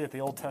a way that the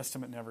Old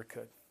Testament never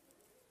could.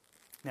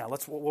 Now,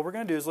 what we're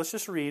going to do is let's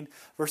just read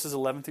verses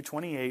 11 through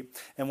 28.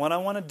 And what I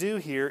want to do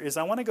here is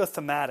I want to go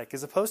thematic.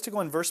 As opposed to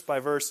going verse by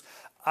verse,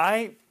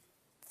 I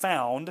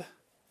found,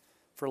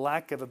 for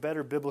lack of a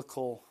better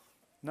biblical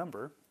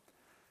number,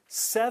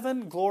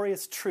 7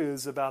 glorious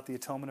truths about the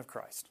atonement of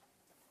Christ.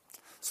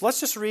 So let's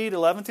just read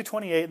 11 through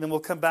 28, and then we'll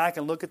come back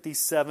and look at these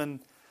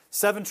seven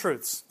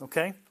truths,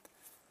 okay?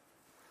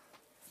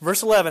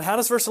 Verse 11. How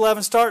does verse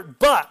 11 start?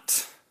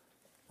 But.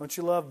 Don't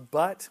you love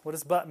but? What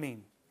does but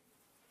mean?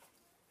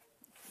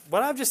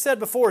 What I've just said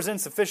before is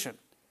insufficient.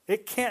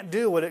 It can't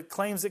do what it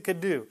claims it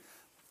could do.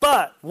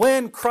 But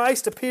when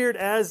Christ appeared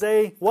as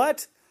a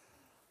what?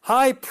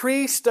 High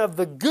priest of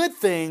the good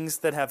things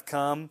that have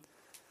come,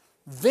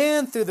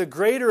 then through the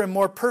greater and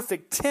more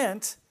perfect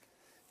tent,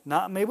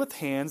 not made with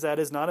hands, that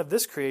is not of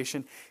this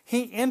creation,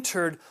 He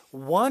entered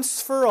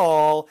once for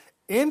all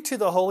into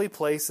the holy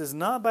places,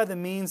 not by the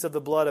means of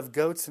the blood of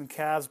goats and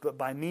calves, but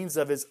by means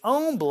of His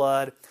own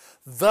blood,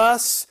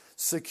 thus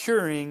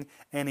securing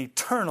an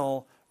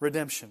eternal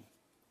redemption.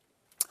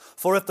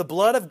 For if the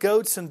blood of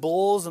goats and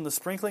bulls and the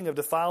sprinkling of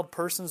defiled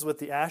persons with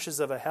the ashes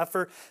of a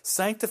heifer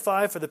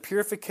sanctify for the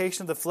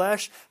purification of the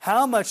flesh,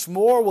 how much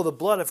more will the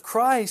blood of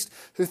Christ,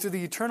 who through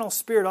the eternal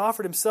Spirit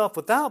offered Himself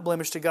without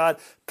blemish to God,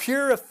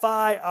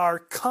 purify our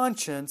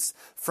conscience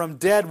from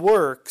dead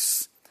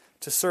works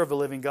to serve the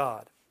living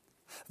God?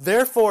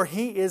 Therefore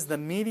He is the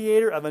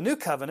mediator of a new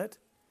covenant,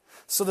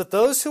 so that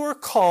those who are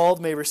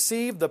called may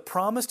receive the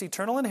promised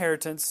eternal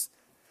inheritance,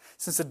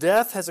 since a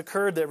death has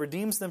occurred that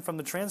redeems them from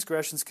the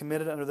transgressions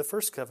committed under the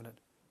first covenant.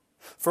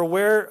 For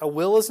where a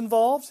will is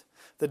involved,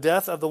 the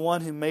death of the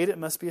one who made it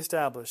must be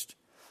established.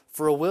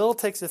 For a will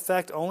takes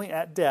effect only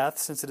at death,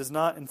 since it is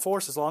not in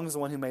force as long as the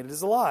one who made it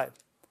is alive.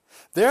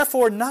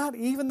 Therefore, not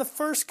even the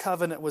first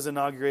covenant was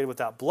inaugurated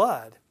without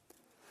blood.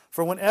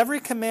 For when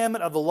every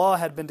commandment of the law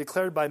had been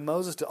declared by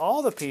Moses to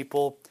all the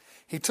people,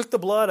 he took the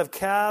blood of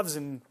calves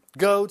and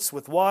goats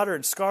with water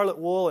and scarlet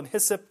wool and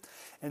hyssop,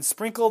 and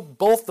sprinkled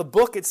both the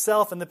book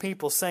itself and the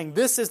people, saying,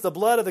 "This is the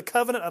blood of the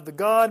covenant of the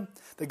God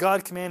that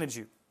God commanded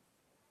you."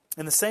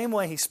 In the same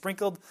way, he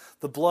sprinkled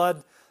the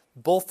blood,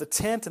 both the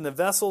tent and the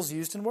vessels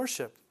used in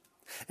worship.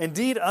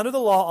 Indeed, under the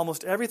law,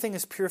 almost everything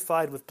is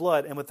purified with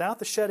blood, and without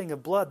the shedding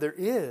of blood, there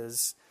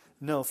is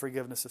no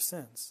forgiveness of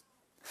sins.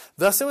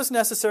 Thus it was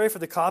necessary for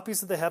the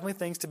copies of the heavenly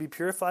things to be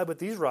purified with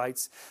these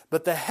rites,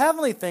 but the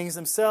heavenly things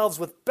themselves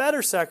with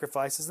better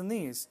sacrifices than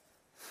these.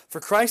 For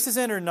Christ has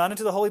entered not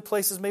into the holy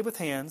places made with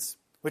hands,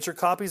 which are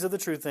copies of the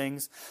true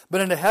things, but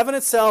into heaven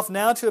itself,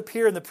 now to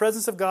appear in the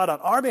presence of God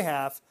on our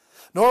behalf.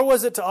 Nor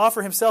was it to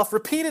offer Himself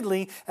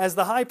repeatedly, as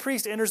the high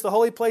priest enters the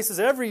holy places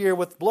every year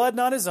with blood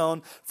not his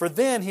own, for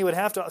then he would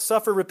have to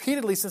suffer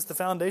repeatedly since the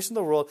foundation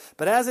of the world.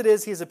 But as it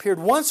is, He has appeared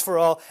once for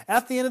all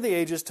at the end of the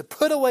ages to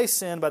put away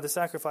sin by the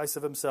sacrifice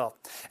of Himself.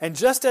 And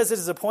just as it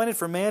is appointed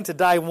for man to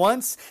die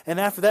once, and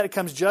after that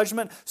comes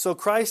judgment, so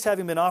Christ,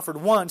 having been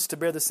offered once to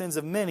bear the sins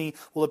of many,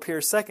 will appear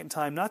a second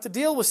time, not to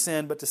deal with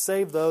sin, but to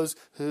save those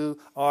who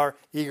are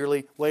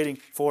eagerly waiting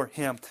for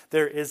Him.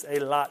 There is a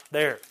lot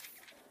there.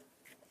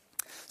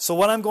 So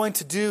what I'm going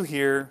to do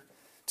here,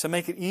 to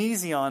make it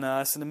easy on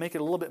us and to make it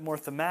a little bit more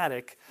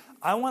thematic,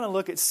 I want to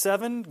look at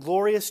 7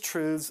 glorious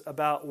truths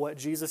about what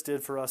Jesus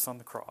did for us on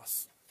the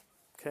cross.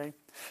 Okay?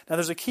 Now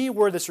there's a key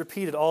word that's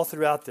repeated all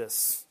throughout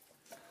this.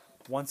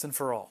 Once and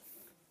for all.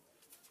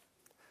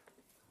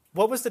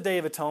 What was the Day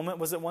of Atonement?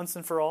 Was it once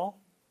and for all?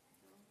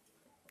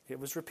 It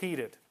was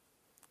repeated.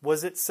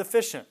 Was it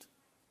sufficient?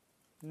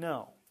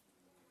 No.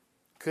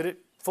 Could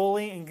it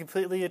fully and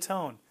completely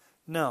atone?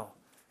 No.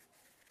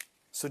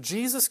 So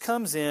Jesus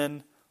comes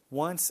in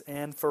once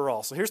and for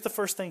all. So here's the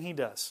first thing He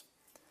does.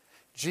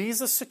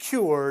 Jesus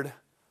secured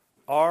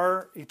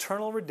our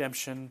eternal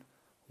redemption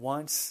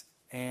once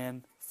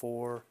and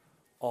for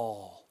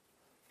all.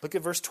 Look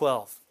at verse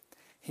 12.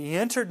 He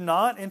entered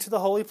not into the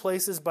holy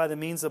places by the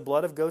means of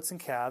blood of goats and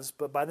calves,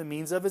 but by the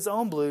means of his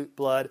own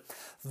blood,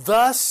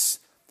 thus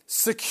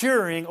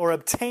securing or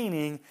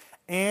obtaining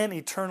an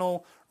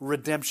eternal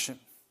redemption.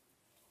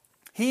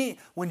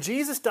 When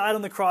Jesus died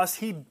on the cross,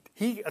 he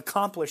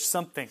accomplished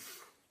something.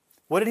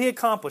 What did he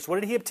accomplish? What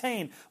did he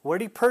obtain? What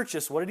did he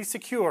purchase? What did he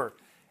secure?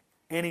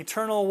 An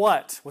eternal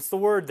what? What's the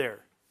word there?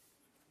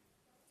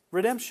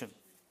 Redemption.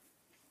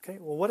 Okay,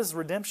 well, what is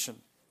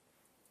redemption?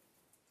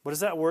 What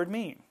does that word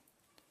mean?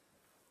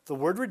 The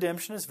word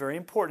redemption is very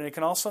important. It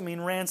can also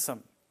mean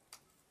ransom.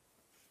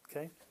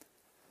 Okay?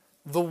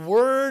 The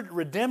word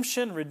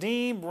redemption,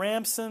 redeem,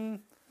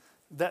 ransom,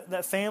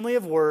 that family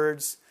of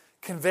words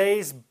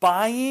conveys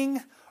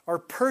buying or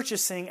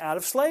purchasing out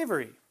of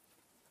slavery.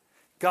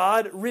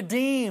 God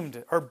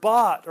redeemed or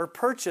bought or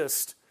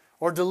purchased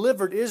or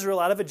delivered Israel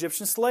out of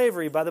Egyptian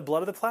slavery by the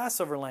blood of the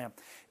Passover lamb.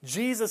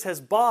 Jesus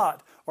has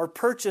bought or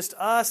purchased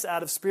us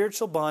out of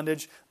spiritual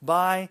bondage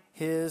by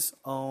his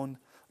own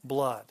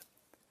blood.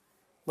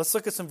 Let's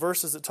look at some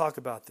verses that talk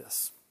about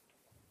this.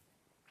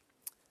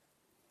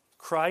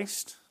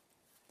 Christ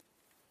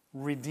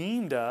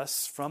redeemed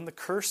us from the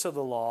curse of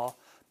the law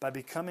by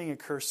becoming a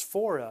curse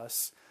for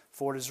us,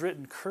 for it is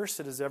written,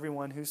 "Cursed is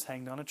everyone who's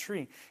hanged on a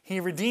tree." He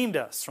redeemed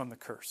us from the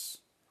curse.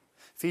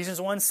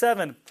 Ephesians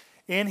 1:7,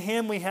 in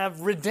him we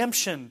have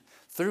redemption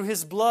through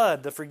his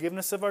blood, the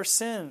forgiveness of our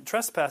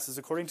trespasses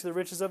according to the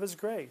riches of his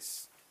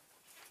grace.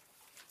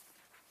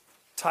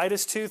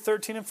 Titus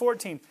 2:13 and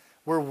 14,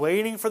 we're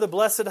waiting for the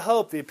blessed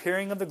hope, the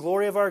appearing of the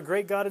glory of our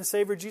great God and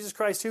Savior Jesus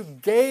Christ, who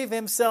gave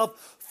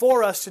himself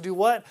for us to do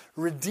what?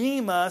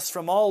 Redeem us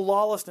from all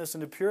lawlessness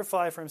and to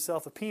purify for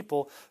himself a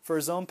people for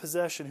his own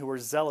possession who are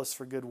zealous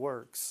for good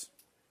works.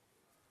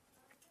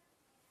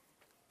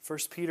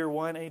 1 Peter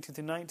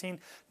 1:18-19,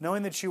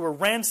 knowing that you were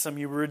ransomed,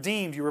 you were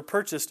redeemed, you were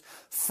purchased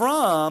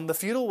from the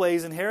feudal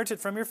ways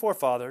inherited from your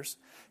forefathers,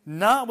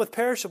 not with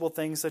perishable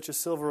things such as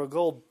silver or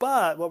gold,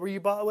 but what were you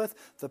bought with?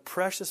 The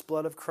precious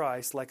blood of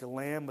Christ, like a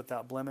lamb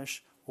without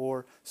blemish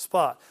or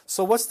spot.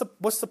 So what's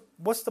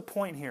the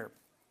point here?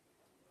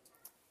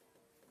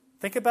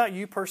 Think about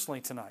you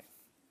personally tonight.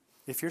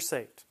 If you're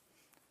saved,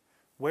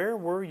 where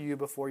were you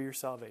before your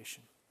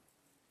salvation?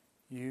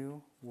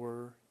 You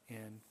were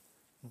in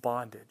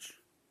bondage.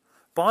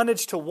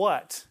 Bondage to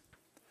what?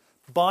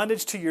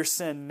 Bondage to your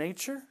sin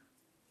nature?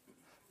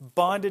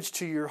 Bondage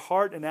to your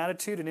heart and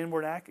attitude and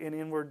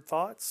inward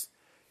thoughts?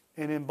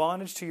 And in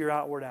bondage to your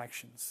outward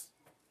actions.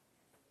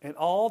 And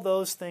all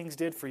those things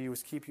did for you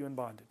was keep you in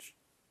bondage.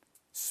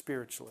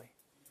 Spiritually.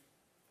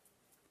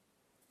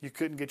 You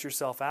couldn't get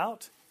yourself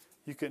out.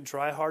 You couldn't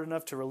try hard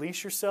enough to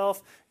release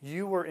yourself.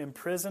 You were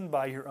imprisoned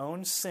by your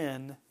own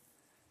sin,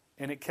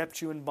 and it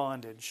kept you in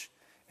bondage.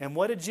 And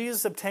what did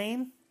Jesus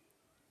obtain?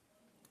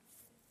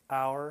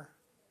 Our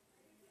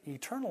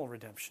eternal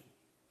redemption.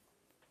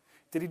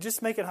 Did he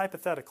just make it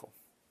hypothetical?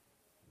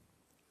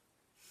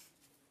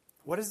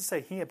 What does it say?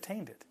 He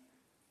obtained it.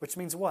 Which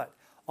means what?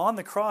 On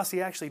the cross,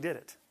 he actually did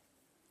it.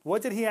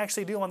 What did he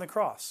actually do on the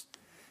cross?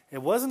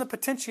 It wasn't a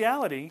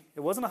potentiality. It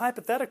wasn't a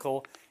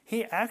hypothetical.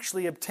 He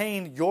actually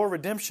obtained your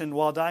redemption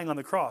while dying on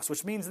the cross,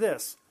 which means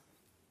this.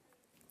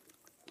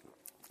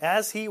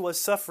 As he was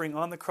suffering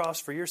on the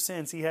cross for your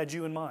sins, he had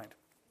you in mind,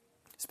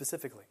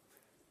 specifically.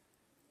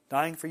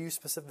 Dying for you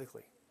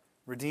specifically.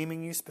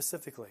 Redeeming you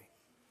specifically.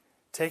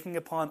 Taking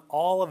upon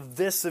all of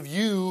this of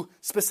you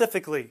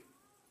specifically.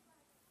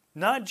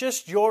 Not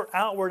just your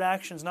outward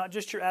actions, not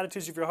just your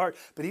attitudes of your heart,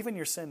 but even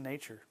your sin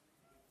nature.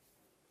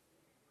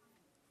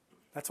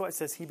 That's why it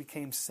says he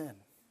became sin,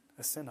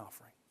 a sin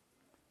offering.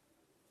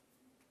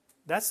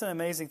 That's an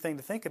amazing thing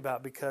to think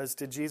about, because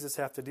did Jesus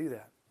have to do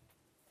that?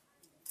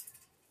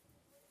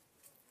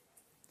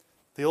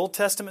 The Old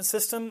Testament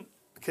system,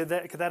 could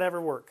that ever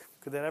work?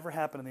 Could that ever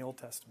happen in the Old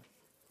Testament?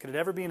 Could it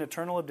ever be an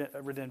eternal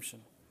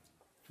redemption?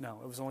 No,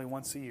 it was only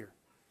once a year.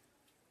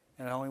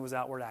 And it only was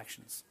outward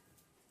actions.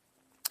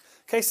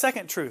 Okay,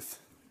 second truth.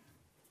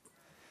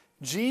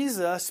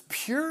 Jesus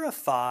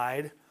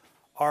purified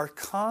our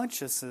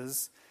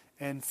consciences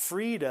and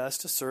freed us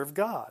to serve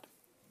God.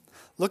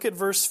 Look at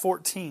verse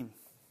 14.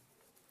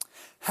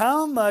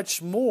 How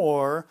much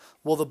more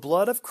will the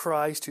blood of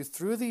Christ, who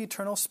through the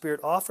eternal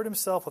Spirit offered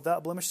himself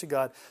without blemish to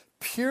God,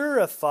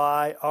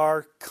 purify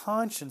our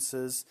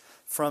consciences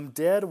from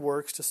dead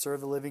works to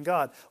serve the living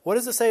God? What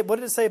does it say? What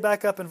did it say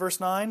back up in verse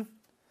 9?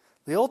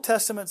 The Old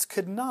Testaments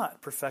could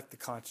not perfect the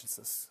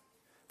consciences.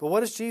 But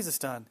what has Jesus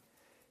done?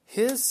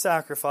 His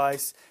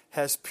sacrifice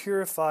has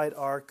purified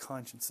our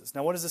consciences.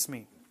 Now, what does this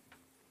mean?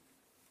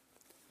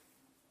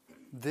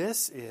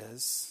 This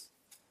is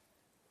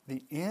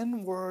the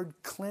inward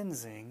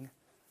cleansing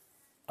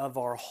of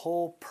our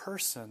whole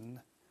person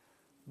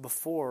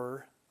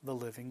before the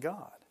living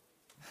God.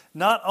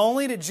 Not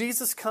only did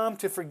Jesus come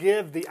to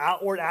forgive the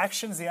outward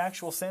actions, the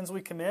actual sins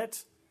we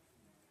commit,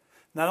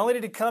 not only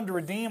did he come to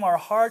redeem our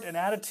heart and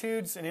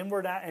attitudes and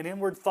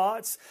inward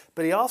thoughts,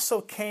 but he also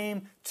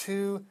came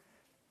to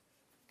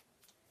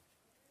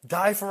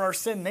die for our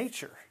sin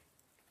nature.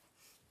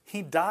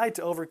 He died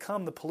to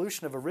overcome the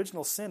pollution of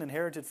original sin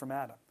inherited from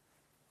Adam.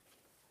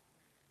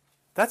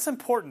 That's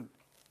important.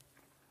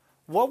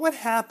 What would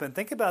happen?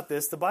 Think about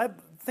this. The Bible.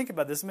 Think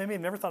about this. Maybe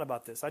you've never thought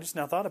about this. I just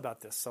now thought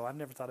about this, so I've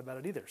never thought about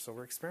it either. So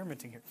we're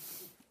experimenting here.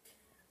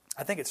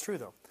 I think it's true,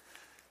 though.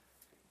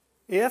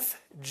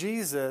 If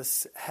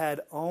Jesus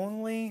had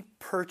only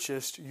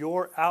purchased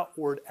your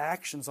outward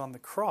actions on the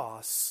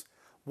cross,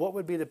 what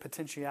would be the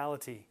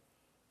potentiality?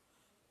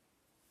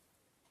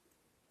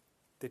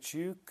 That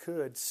you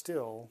could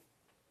still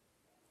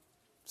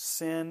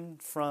sin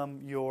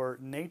from your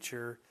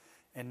nature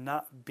and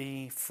not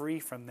be free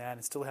from that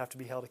and still have to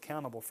be held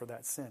accountable for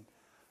that sin.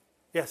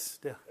 Yes,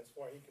 Dale. That's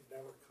why he could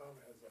never come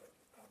as a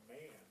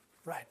man,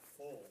 Right. a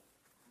full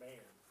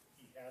man.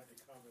 He had to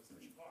come as a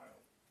child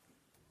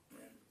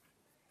and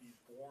be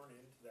born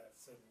into that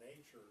sin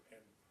nature and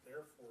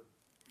therefore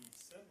be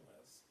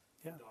sinless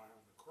Yeah. and die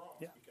on the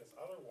cross. Yeah. Because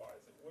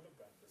otherwise it would have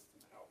been just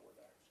an outward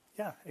action.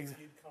 Yeah,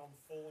 exactly. He'd come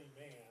fully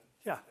man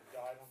Yeah. and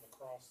died on the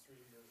cross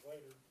 3 years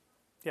later.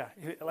 Yeah,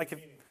 like if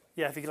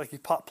Meaningful. you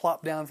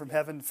plop down from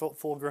heaven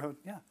full grown.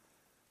 Yeah.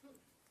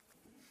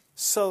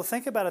 So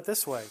think about it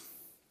this way.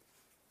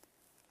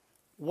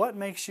 What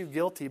makes you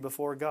guilty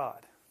before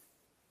God?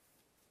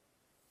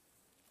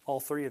 All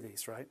three of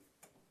these, right?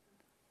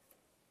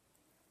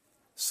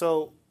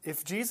 So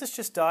if Jesus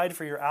just died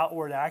for your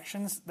outward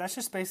actions, that's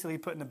just basically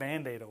putting a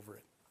Band-Aid over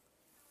it.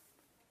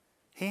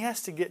 He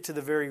has to get to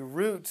the very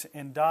root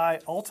and die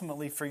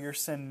ultimately for your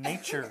sin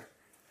nature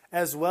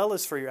as well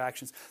as for your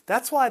actions.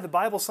 That's why the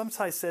Bible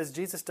sometimes says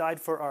Jesus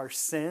died for our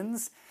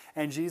sins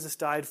and Jesus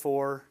died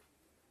for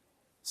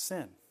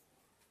sin.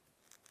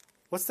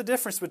 What's the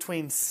difference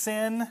between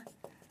sin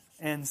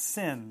and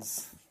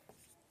sins?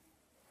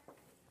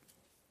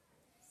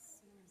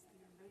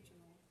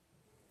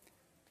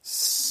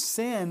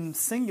 Sin,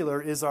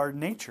 singular, is our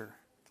nature.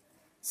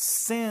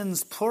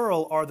 Sins,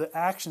 plural, are the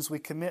actions we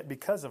commit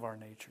because of our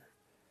nature.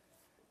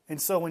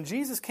 And so when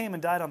Jesus came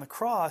and died on the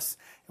cross,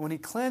 and when He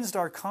cleansed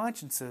our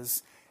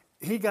consciences,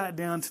 He got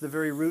down to the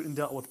very root and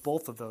dealt with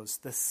both of those.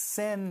 The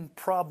sin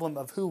problem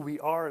of who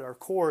we are at our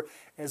core,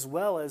 as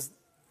well as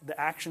the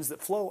actions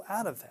that flow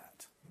out of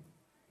that.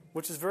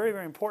 Which is very,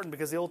 very important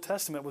because the Old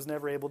Testament was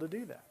never able to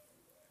do that.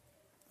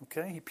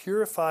 Okay? He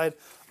purified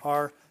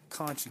our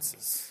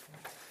consciences.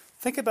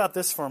 Think about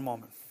this for a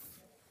moment.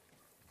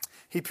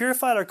 He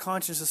purified our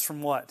consciences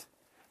from what?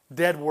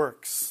 Dead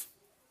works.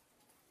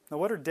 Now,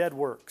 what are dead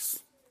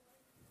works?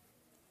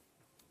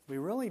 We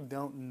really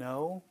don't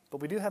know,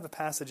 but we do have a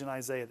passage in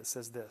Isaiah that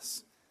says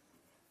this.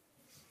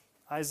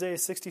 Isaiah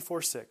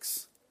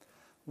 64:6.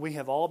 We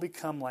have all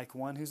become like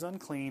one who's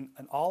unclean,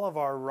 and all of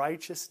our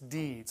righteous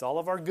deeds, all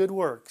of our good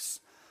works,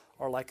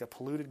 are like a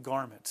polluted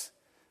garment.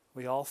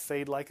 We all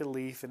fade like a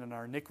leaf, and in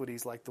our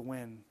iniquities, like the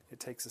wind, it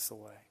takes us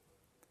away.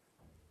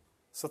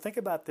 So think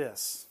about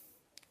this.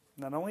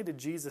 Not only did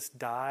Jesus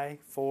die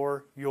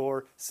for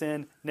your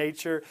sin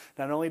nature,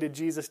 not only did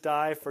Jesus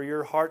die for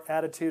your heart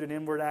attitude and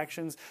inward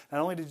actions,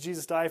 not only did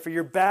Jesus die for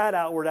your bad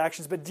outward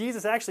actions, but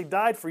Jesus actually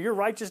died for your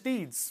righteous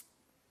deeds.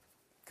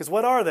 Because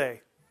what are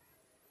they?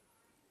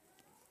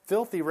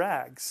 Filthy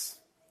rags.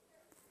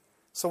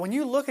 So when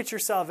you look at your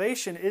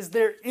salvation, is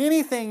there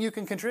anything you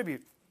can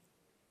contribute?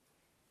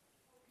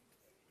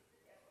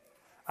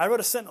 I wrote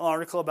a Sentinel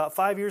article about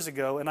 5 years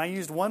ago, and I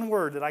used one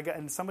word that I got,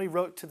 and somebody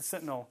wrote to the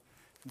Sentinel.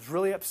 I was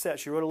really upset.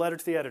 She wrote a letter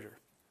to the editor.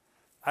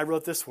 I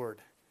wrote this word.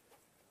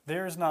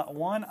 There is not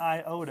one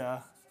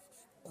iota,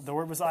 the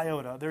word was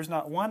iota, there's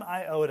not one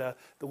iota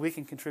that we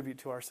can contribute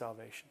to our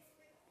salvation.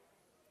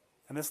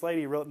 And this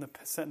lady wrote in the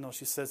Sentinel,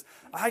 she says,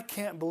 I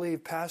can't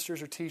believe pastors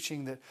are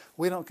teaching that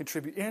we don't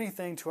contribute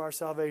anything to our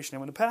salvation.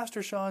 And when the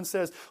pastor Sean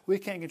says we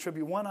can't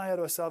contribute one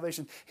iota of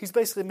salvation, he's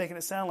basically making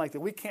it sound like that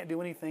we can't do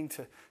anything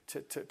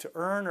to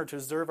earn or to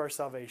deserve our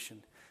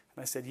salvation.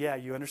 And I said, yeah,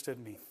 you understood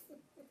me.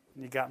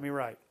 And you got me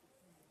right.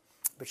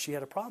 But she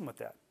had a problem with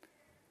that.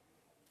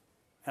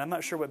 And I'm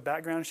not sure what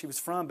background she was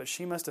from, but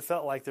she must have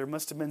felt like there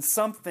must have been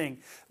something.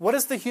 What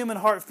does the human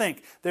heart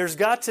think? There's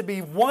got to be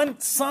one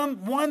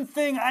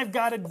thing I've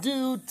got to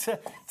do to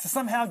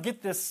somehow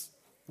get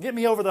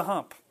me over the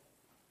hump.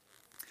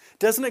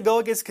 Doesn't it go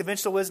against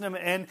conventional wisdom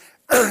and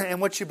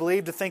what you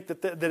believe to think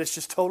that it's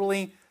just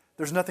totally,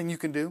 there's nothing you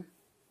can do?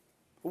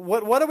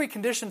 What are we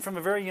conditioned from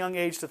a very young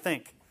age to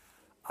think?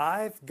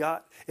 If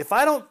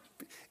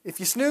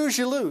you snooze,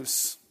 you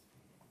lose.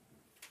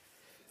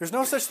 There's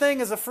no such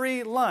thing as a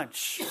free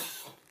lunch.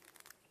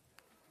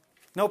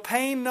 No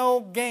pain,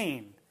 no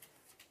gain.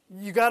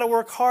 You got to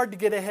work hard to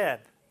get ahead.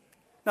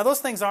 Now,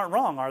 those things aren't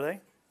wrong, are they?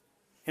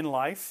 In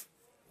life.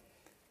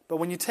 But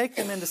when you take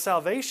them into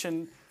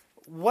salvation,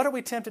 what are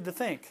we tempted to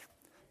think?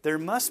 There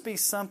must be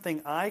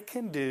something I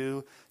can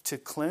do to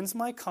cleanse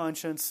my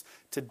conscience,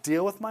 to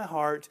deal with my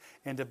heart,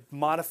 and to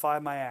modify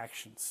my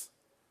actions.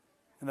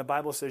 And the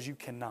Bible says you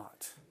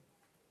cannot.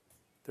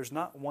 There's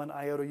not one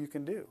iota you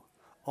can do.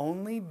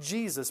 Only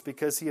Jesus,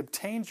 because He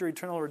obtained your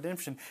eternal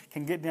redemption,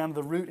 can get down to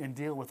the root and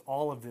deal with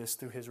all of this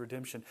through His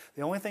redemption.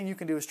 The only thing you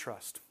can do is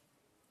trust.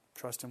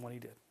 Trust in what He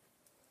did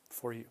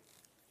for you.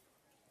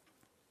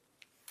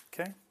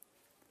 Okay?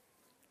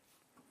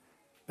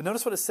 But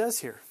notice what it says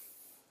here.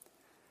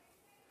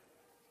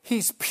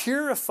 He's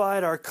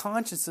purified our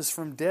consciences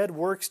from dead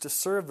works to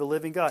serve the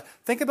living God.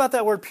 Think about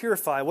that word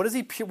purify. What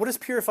does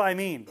purify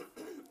mean?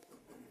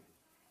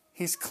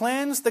 He's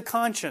cleansed the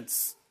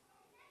conscience.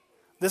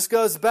 This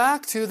goes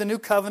back to the new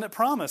covenant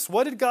promise.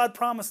 What did God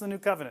promise in the new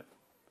covenant?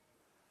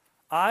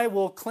 I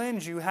will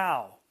cleanse you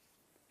how?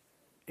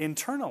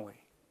 Internally.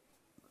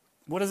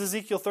 What is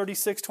Ezekiel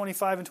 36,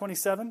 25, and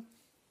 27?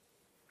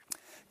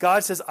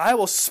 God says, I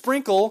will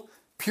sprinkle,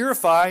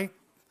 purify,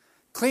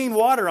 clean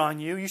water on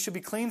you. You should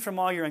be clean from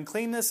all your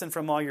uncleanness and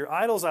from all your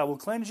idols. I will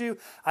cleanse you.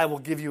 I will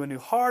give you a new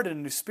heart and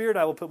a new spirit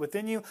I will put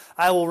within you.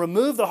 I will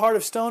remove the heart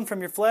of stone from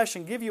your flesh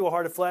and give you a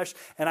heart of flesh.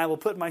 And I will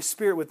put my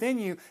spirit within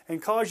you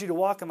and cause you to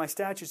walk in my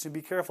statutes and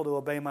be careful to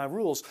obey my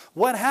rules.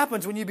 What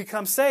happens when you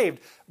become saved?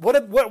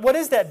 What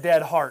is that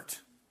dead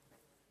heart?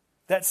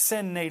 That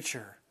sin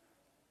nature.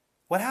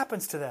 What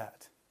happens to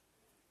that?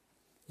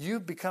 You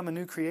become a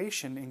new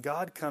creation and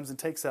God comes and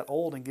takes that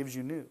old and gives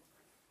you new.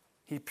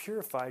 He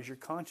purifies your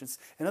conscience.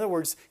 In other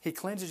words, He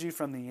cleanses you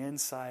from the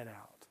inside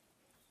out.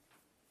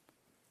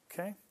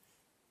 Okay?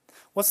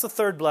 What's the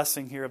third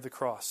blessing here of the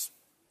cross?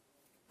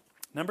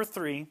 Number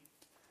 3,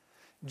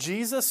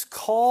 Jesus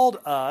called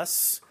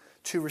us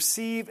to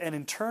receive an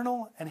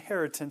eternal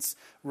inheritance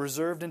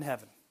reserved in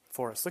heaven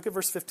for us. Look at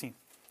verse 15.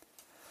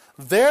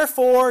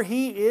 Therefore,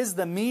 He is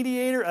the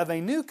mediator of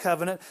a new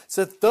covenant,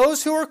 so that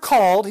those who are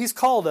called, He's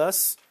called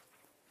us,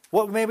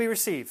 what may we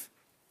receive?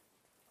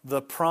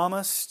 The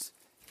promised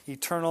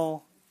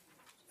eternal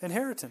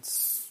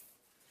inheritance.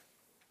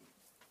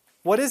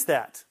 What is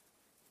that?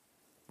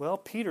 Well,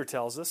 Peter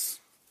tells us.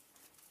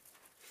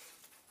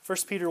 1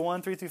 Peter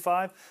 1,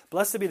 3-5.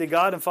 Blessed be the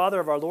God and Father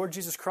of our Lord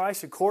Jesus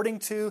Christ. According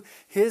to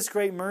His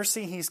great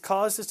mercy, He's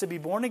caused us to be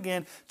born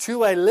again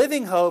to a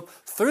living hope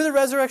through the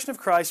resurrection of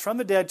Christ from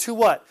the dead to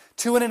what?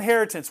 To an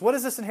inheritance. What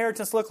does this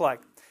inheritance look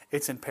like?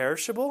 It's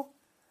imperishable.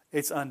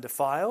 It's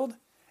undefiled.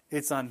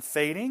 It's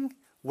unfading.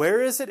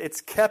 Where is it? It's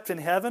kept in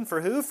heaven.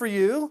 For who? For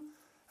you.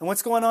 And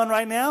what's going on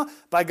right now?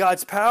 By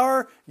God's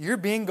power, you're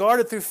being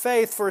guarded through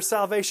faith for a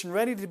salvation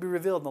ready to be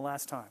revealed in the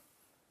last time.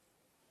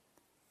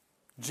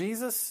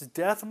 Jesus'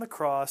 death on the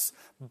cross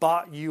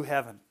bought you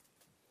heaven.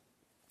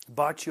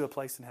 Bought you a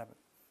place in heaven.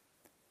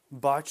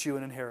 Bought you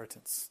an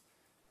inheritance.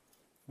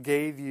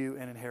 Gave you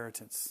an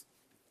inheritance.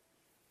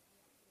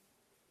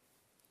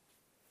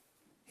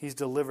 He's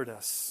delivered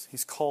us.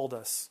 He's called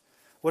us.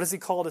 What has He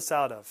called us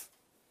out of?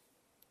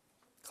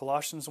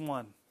 Colossians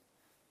 1,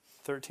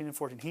 13 and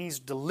 14. He's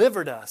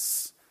delivered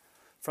us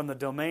from the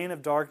domain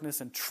of darkness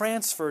and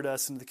transferred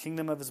us into the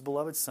kingdom of His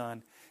beloved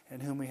Son, in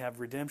whom we have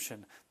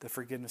redemption, the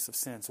forgiveness of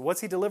sins. So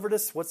what's He delivered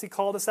us? What's He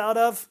called us out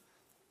of?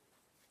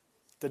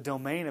 The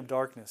domain of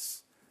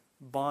darkness,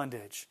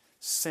 bondage,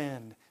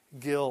 sin,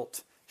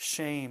 guilt,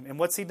 shame. And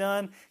what's He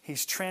done?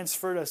 He's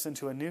transferred us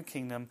into a new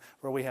kingdom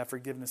where we have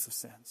forgiveness of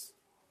sins.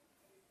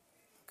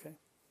 Okay?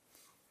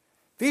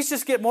 These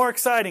just get more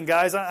exciting,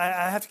 guys.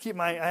 I have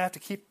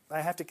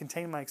to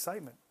contain my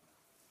excitement.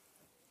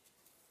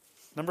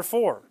 Number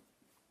 4.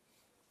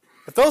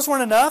 If those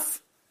weren't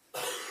enough,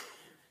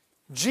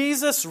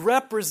 Jesus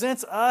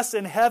represents us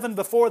in heaven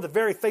before the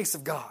very face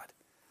of God.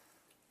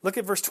 Look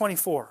at verse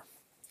 24.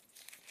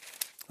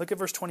 Look at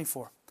verse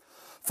 24.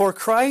 For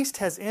Christ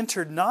has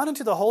entered not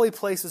into the holy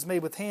places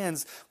made with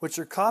hands, which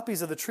are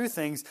copies of the true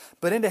things,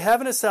 but into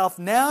heaven itself,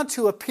 now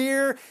to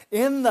appear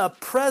in the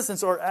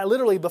presence, or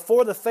literally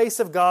before the face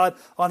of God.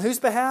 On whose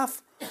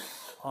behalf?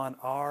 On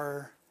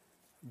our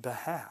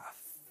behalf.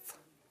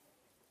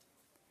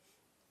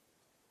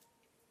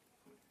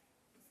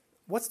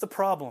 What's the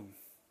problem?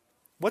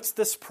 What's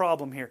this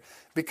problem here?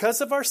 Because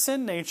of our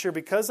sin nature,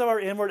 because of our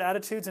inward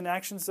attitudes and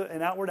actions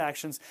and outward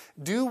actions,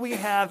 do we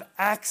have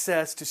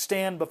access to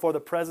stand before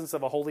the presence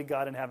of a holy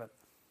God in heaven?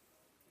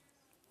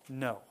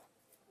 No.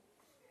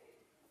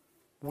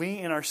 We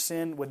in our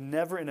sin would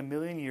never in a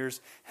million years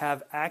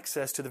have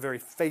access to the very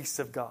face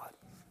of God,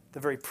 the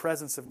very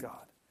presence of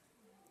God.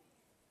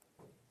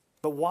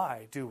 But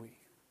why do we?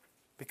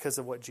 Because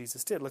of what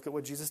Jesus did. Look at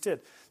what Jesus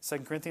did. 2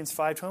 Corinthians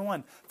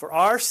 5:21. For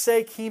our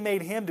sake He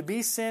made Him to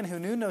be sin who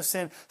knew no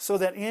sin, so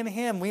that in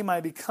Him we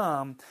might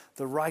become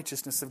the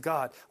righteousness of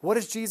God. What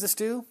does Jesus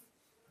do?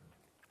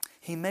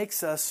 He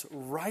makes us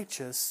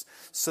righteous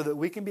so that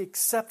we can be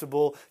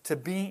acceptable to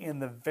be in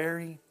the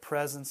very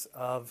presence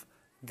of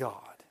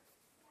God.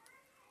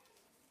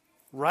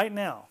 Right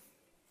now,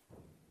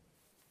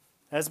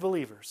 as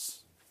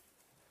believers,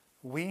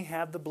 we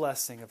have the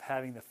blessing of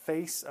having the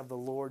face of the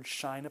Lord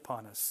shine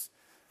upon us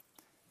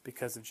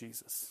because of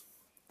Jesus.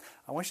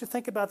 I want you to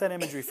think about that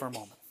imagery for a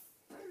moment.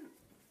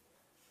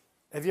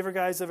 Have you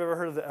ever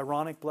heard of the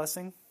Aaronic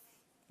blessing?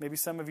 Maybe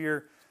some of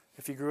your,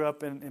 if you grew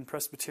up in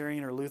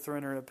Presbyterian or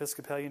Lutheran or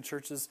Episcopalian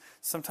churches,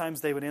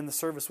 sometimes they would end the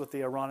service with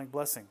the Aaronic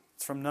blessing.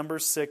 It's from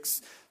Numbers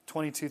 6,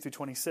 22 through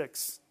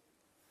 26.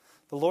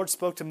 The Lord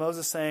spoke to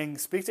Moses, saying,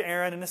 Speak to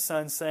Aaron and his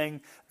sons, saying,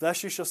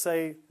 Thus you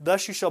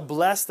shall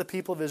bless the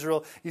people of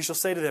Israel. You shall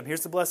say to them,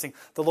 here's the blessing,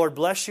 the Lord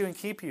bless you and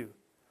keep you.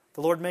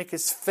 The Lord make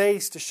His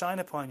face to shine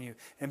upon you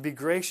and be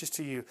gracious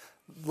to you.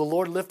 The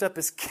Lord lift up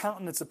His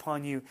countenance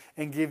upon you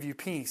and give you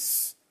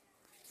peace.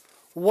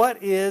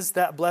 what is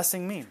that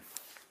blessing mean?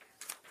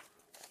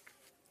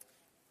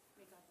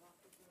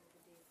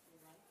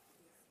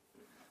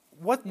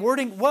 What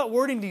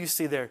wording do you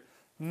see there?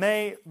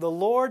 May the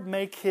Lord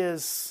make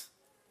His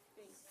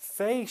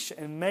face,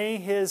 and may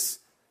His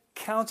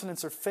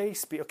countenance or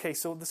face be... Okay,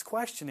 so this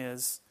question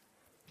is...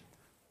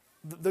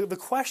 The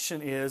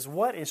question is,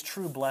 what is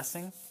true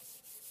blessing?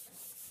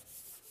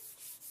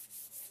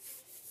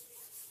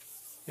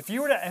 If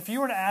you were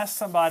to ask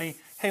somebody,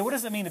 hey, what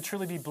does it mean to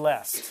truly be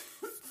blessed?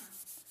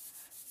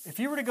 If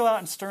you were to go out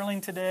in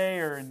Sterling today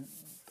or in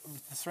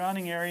the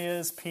surrounding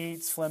areas,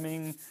 Pete's,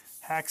 Fleming,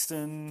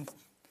 Haxton,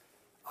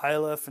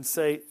 Iliff, and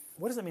say,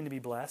 what does it mean to be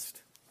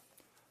blessed?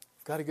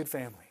 Got a good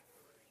family.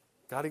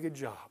 Got a good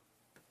job.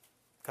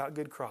 Got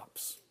good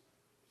crops.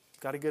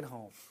 Got a good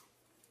home.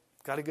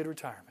 Got a good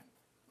retirement.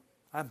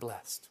 I'm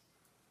blessed.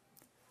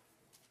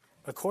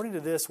 According to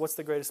this, what's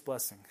the greatest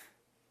blessing?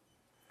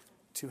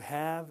 To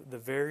have the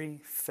very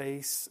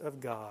face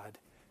of God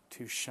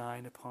to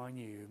shine upon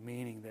you,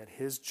 meaning that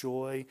His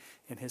joy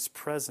and His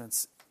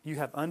presence, you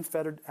have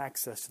unfettered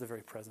access to the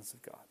very presence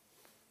of God.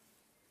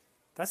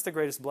 That's the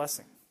greatest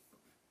blessing.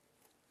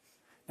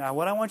 Now,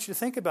 what I want you to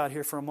think about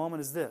here for a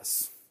moment is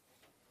this.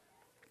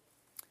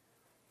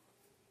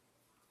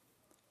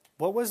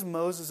 What was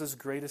Moses'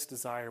 greatest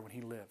desire when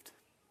he lived?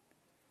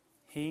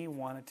 He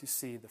wanted to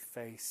see the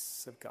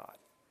face of God.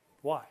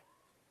 Why?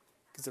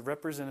 Because it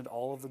represented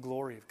all of the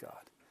glory of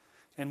God.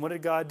 And what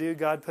did God do?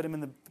 God put him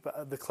in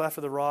the cleft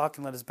of the rock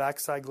and let His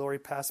backside glory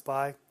pass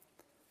by.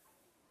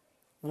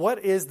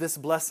 What is this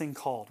blessing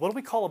called? What do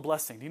we call a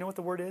blessing? Do you know what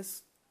the word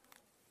is?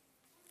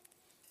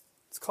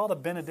 It's called a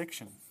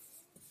benediction.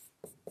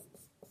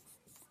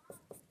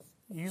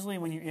 Usually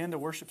when you end a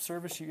worship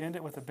service, you end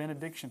it with a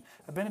benediction.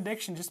 A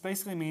benediction just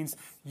basically means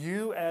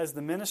you as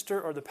the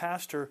minister or the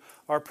pastor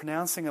are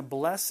pronouncing a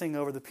blessing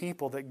over the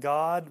people, that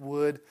God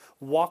would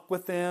walk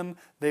with them,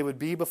 they would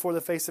be before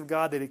the face of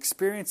God, they'd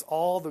experience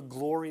all the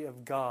glory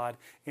of God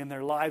in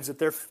their lives, that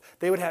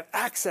they would have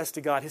access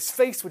to God, His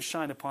face would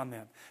shine upon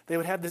them. They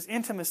would have this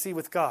intimacy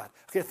with God.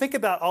 Okay, think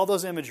about all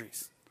those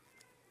imageries.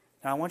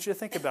 Now I want you to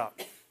think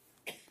about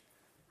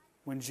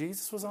when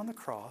Jesus was on the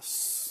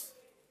cross,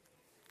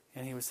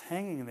 and He was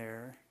hanging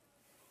there,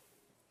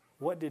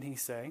 what did He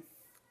say?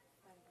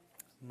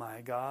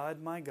 My God,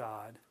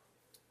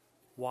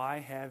 why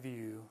have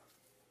you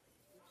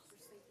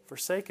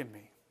forsaken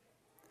me?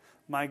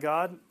 My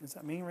God, is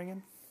that me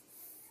ringing?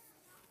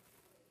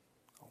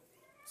 Oh,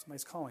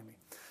 somebody's calling me.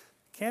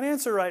 Can't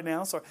answer right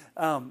now, sorry.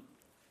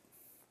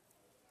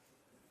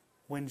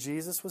 When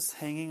Jesus was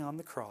hanging on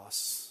the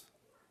cross,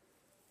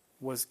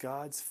 was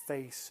God's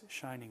face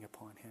shining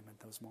upon Him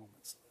at those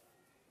moments?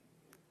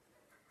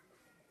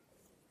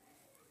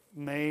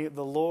 May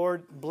the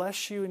Lord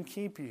bless you and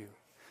keep you.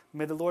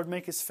 May the Lord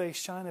make His face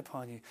shine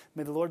upon you.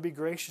 May the Lord be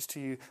gracious to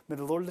you. May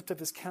the Lord lift up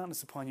His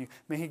countenance upon you.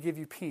 May He give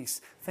you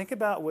peace. Think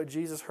about what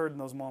Jesus heard in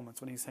those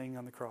moments when He's hanging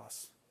on the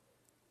cross.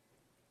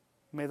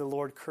 May the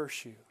Lord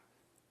curse you.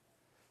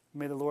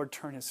 May the Lord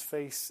turn His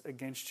face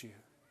against you.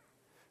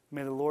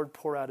 May the Lord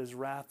pour out His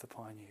wrath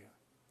upon you.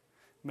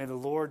 May the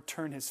Lord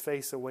turn His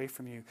face away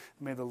from you.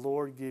 May the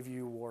Lord give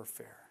you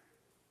warfare.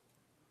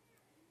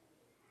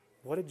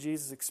 What did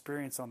Jesus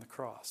experience on the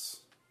cross?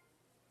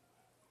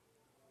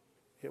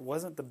 It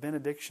wasn't the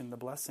benediction, the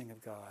blessing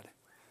of God.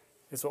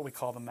 It's what we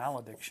call the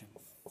malediction.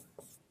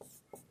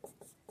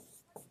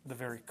 The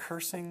very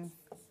cursing,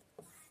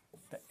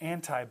 the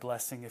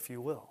anti-blessing, if you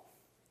will.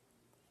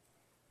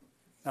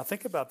 Now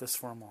think about this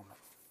for a moment.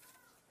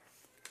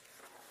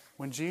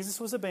 When Jesus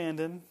was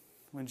abandoned,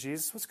 when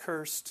Jesus was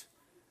cursed,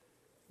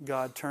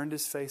 God turned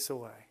His face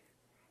away.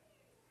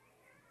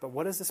 But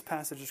what does this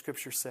passage of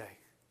Scripture say?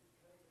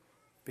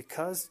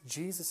 Because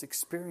Jesus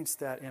experienced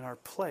that in our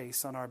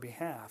place, on our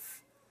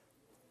behalf,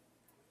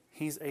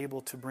 He's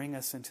able to bring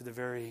us into the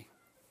very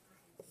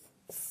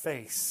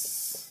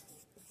face,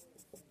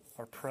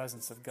 or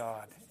presence of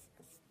God.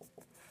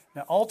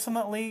 Now,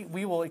 ultimately,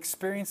 we will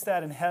experience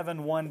that in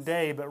heaven one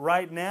day, but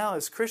right now,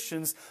 as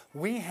Christians,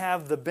 we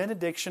have the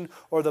benediction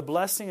or the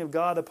blessing of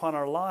God upon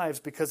our lives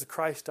because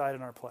Christ died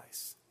in our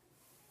place.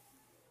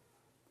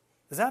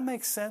 Does that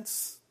make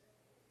sense?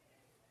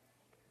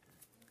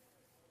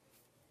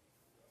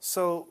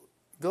 So,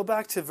 go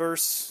back to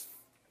verse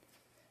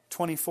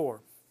 24.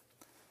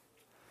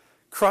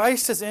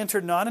 Christ has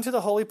entered not into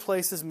the holy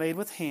places made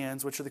with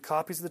hands, which are the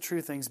copies of the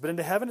true things, but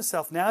into heaven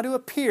itself, now to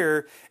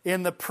appear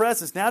in the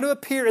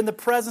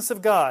presence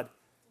of God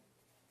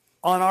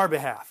on our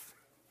behalf.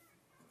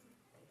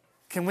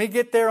 Can we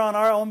get there on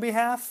our own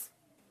behalf?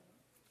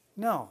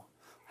 No.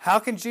 How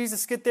can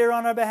Jesus get there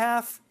on our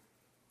behalf?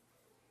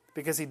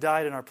 Because He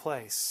died in our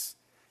place.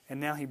 And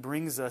now He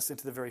brings us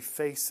into the very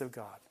face of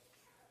God.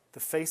 The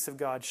face of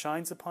God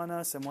shines upon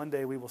us, and one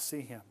day we will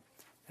see Him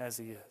as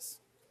He is.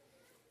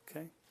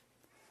 Okay?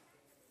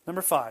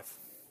 Number 5.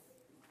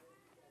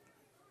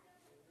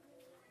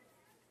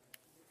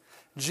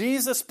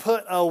 Jesus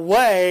put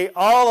away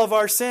all of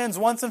our sins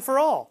once and for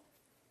all.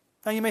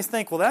 Now you may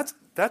think, well,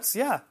 that's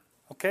yeah,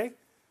 okay,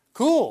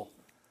 cool.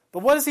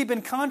 But what has he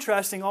been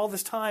contrasting all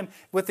this time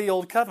with the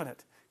old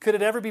covenant? Could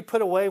it ever be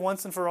put away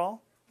once and for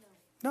all?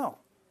 No.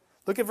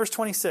 Look at verse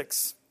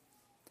 26.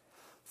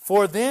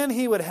 For then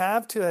he would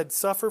have to have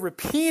suffered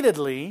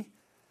repeatedly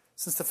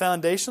since the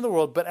foundation of the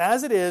world. But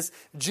as it is,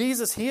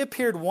 Jesus, he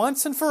appeared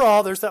once and for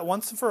all, there's that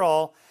once and for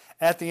all,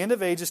 at the end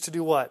of ages to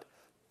do what?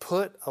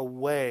 Put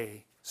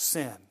away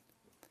sin.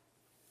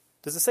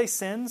 Does it say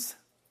sins?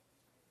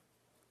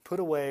 Put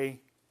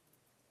away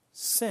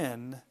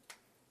sin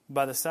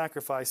by the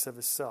sacrifice of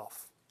his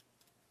self.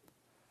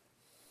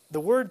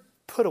 The word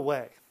put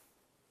away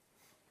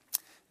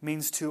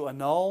means to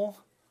annul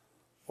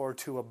or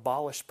to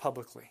abolish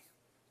publicly.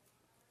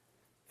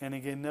 And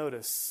again,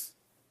 notice,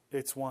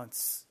 it's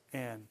once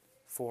and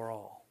for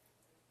all.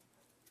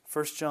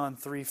 1 John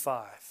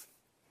 3:5.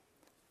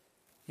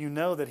 You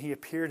know that he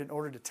appeared in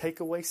order to take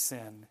away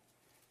sin,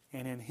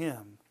 and in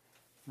him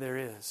there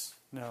is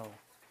no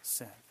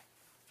sin.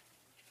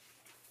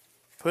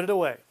 Put it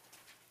away.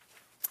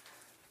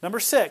 Number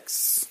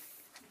 6.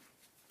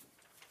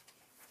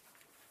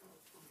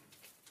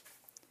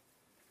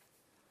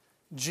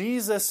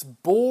 Jesus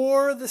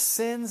bore the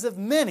sins of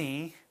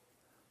many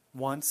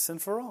once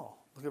and for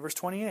all. Look at verse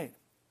 28.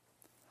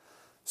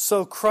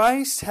 So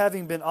Christ,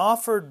 having been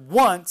offered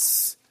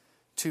once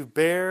to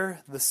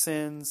bear the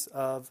sins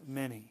of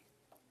many.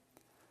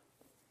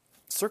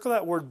 Circle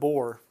that word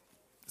bore.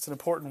 It's an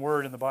important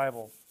word in the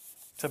Bible.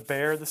 To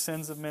bear the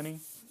sins of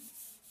many.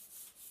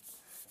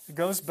 It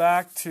goes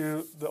back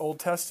to the Old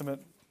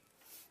Testament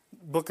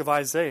book of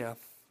Isaiah.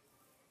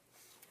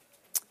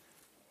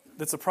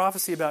 That's a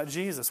prophecy about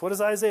Jesus. What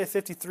does Isaiah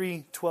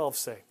 53:12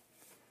 say?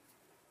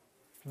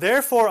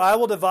 Therefore I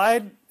will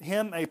divide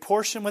him a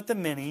portion with the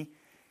many.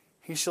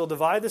 He shall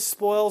divide the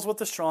spoils with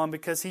the strong,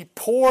 because he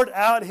poured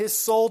out his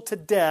soul to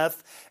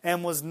death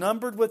and was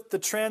numbered with the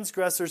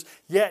transgressors.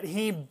 Yet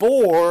he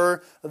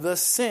bore the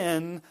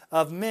sin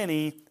of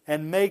many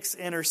and makes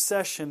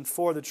intercession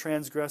for the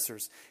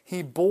transgressors.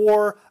 He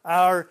bore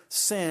our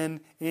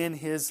sin in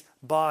his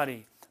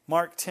body.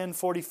 Mark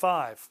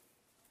 10:45.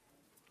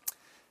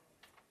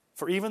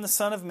 For even the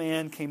Son of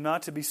Man came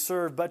not to be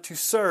served, but to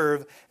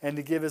serve and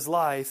to give his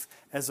life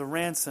as a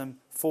ransom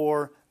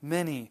for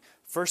many.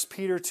 1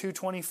 Peter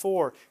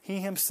 2:24,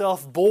 he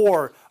himself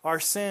bore our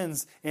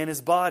sins in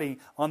his body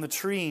on the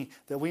tree,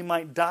 that we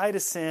might die to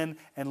sin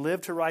and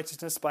live to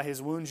righteousness. By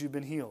his wounds you've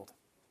been healed.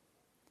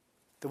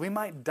 That we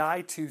might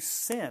die to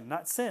sin,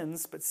 not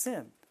sins, but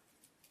sin.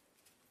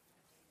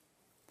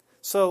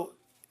 So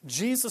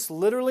Jesus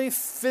literally,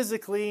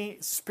 physically,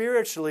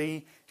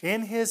 spiritually,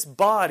 in his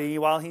body,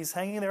 while he's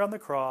hanging there on the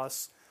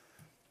cross,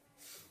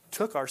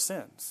 took our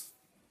sins.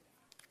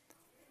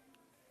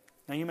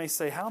 Now you may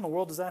say, how in the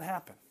world does that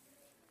happen?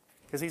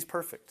 Because he's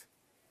perfect.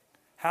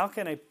 How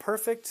can a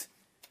perfect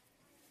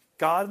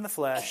God in the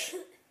flesh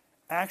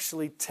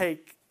actually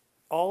take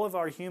all of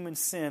our human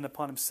sin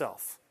upon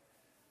himself?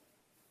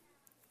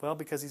 Well,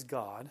 because he's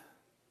God.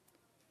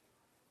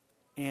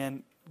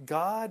 And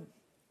God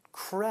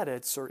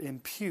credits or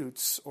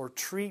imputes or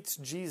treats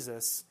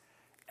Jesus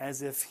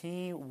as if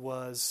he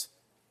was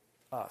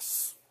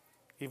us,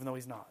 even though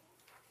he's not.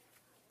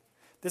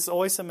 This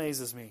always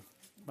amazes me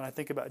when I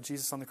think about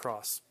Jesus on the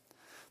cross.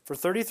 For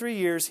 33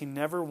 years, he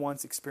never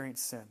once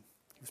experienced sin.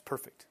 He was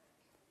perfect.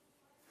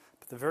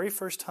 But the very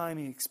first time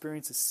he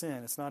experiences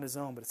sin, it's not his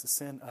own, but it's the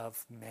sin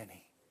of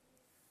many.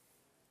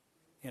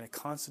 In a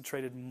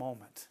concentrated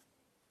moment.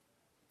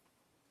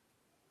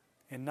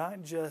 And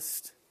not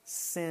just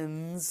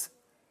sins,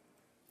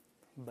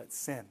 but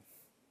sin.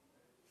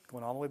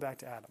 Going all the way back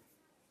to Adam.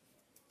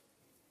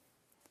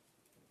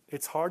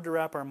 It's hard to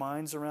wrap our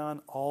minds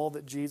around all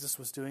that Jesus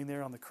was doing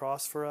there on the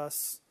cross for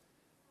us.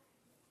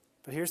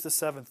 But here's the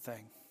seventh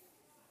thing.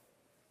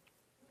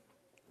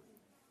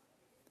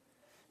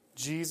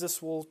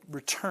 Jesus will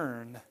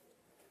return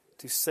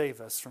to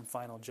save us from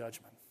final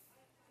judgment.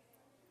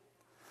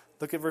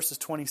 Look at verses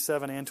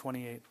 27 and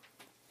 28.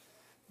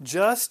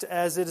 Just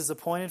as it is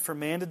appointed for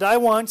man to die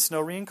once,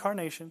 no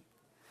reincarnation,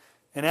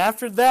 and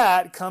after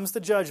that comes the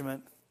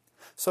judgment,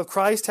 so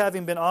Christ,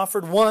 having been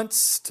offered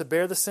once to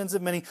bear the sins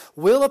of many,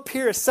 will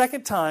appear a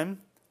second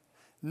time,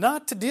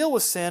 not to deal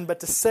with sin, but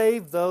to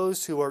save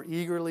those who are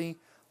eagerly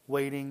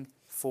waiting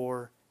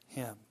for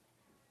him.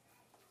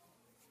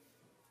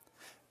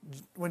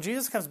 When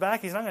Jesus comes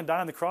back, he's not going to die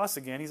on the cross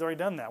again. He's already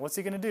done that. What's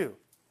he going to do?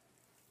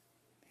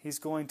 He's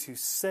going to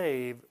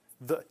save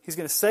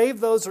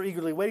those who are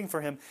eagerly waiting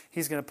for him.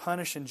 He's going to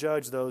punish and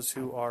judge those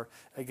who are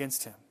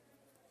against him.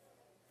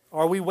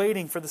 Are we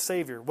waiting for the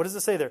Savior? What does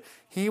it say there?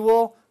 He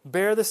will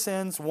bear the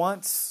sins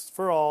once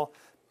for all,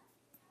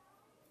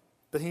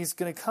 but he's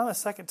going to come a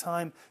second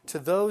time to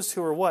those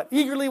who are what?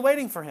 Eagerly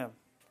waiting for him.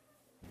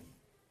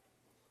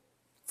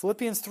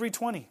 Philippians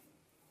 3:20.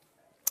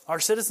 Our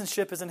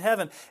citizenship is in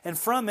heaven, and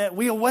from it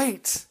we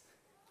await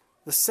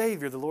the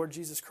Savior, the Lord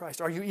Jesus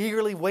Christ. Are you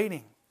eagerly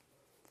waiting?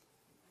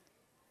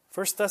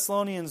 1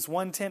 Thessalonians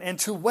 1:10, and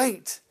to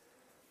wait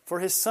for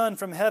his Son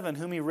from heaven,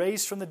 whom he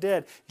raised from the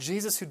dead,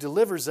 Jesus, who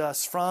delivers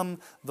us from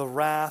the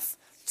wrath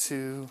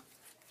to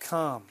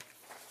come.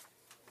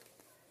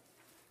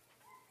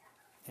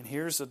 And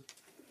here's a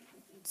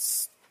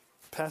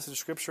passage of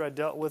Scripture I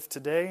dealt with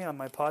today on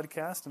my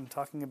podcast. I'm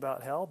talking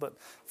about hell, but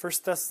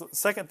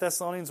 2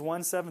 Thessalonians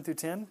 1, 7 through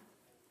 10.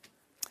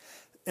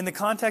 In the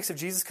context of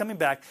Jesus coming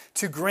back,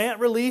 to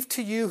grant relief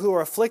to you who are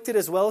afflicted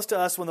as well as to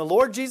us, when the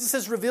Lord Jesus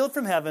is revealed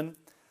from heaven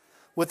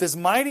with his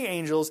mighty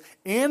angels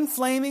in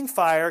flaming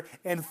fire,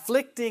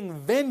 inflicting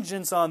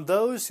vengeance on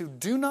those who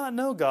do not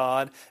know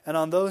God and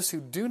on those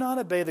who do not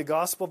obey the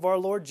gospel of our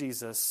Lord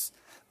Jesus.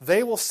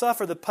 They will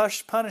suffer the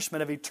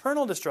punishment of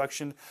eternal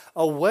destruction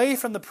away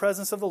from the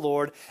presence of the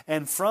Lord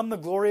and from the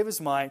glory of his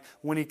might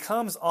when he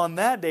comes on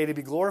that day to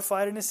be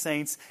glorified in his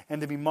saints and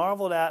to be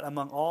marveled at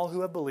among all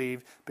who have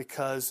believed,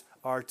 because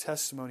our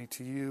testimony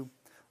to you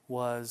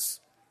was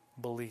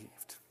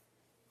believed.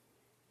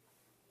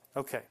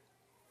 Okay.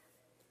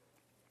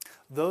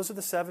 Those are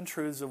the 7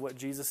 truths of what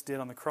Jesus did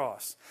on the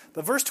cross.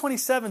 But verse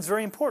 27 is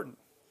very important.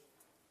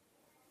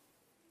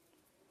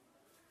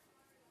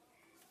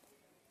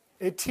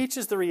 It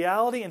teaches the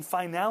reality and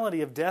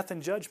finality of death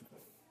and judgment.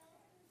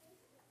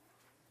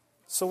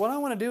 So what I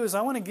want to do is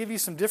I want to give you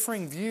some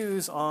differing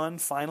views on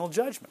final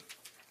judgment.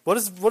 What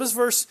does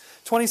verse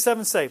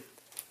 27 say?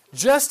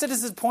 Just as it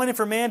is appointed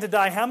for man to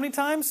die how many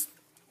times?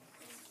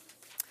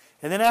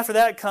 And then after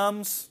that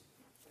comes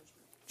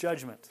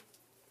judgment.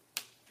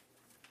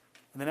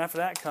 And then after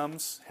that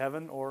comes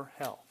heaven or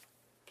hell.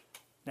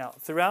 Now,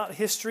 throughout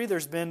history,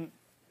 there's been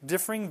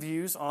differing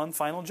views on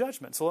final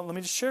judgment. So let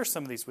me just share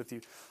some of these with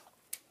you.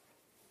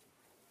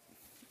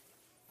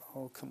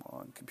 Oh, come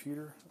on,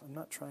 computer. I'm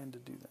not trying to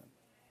do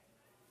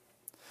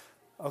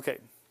that. Okay,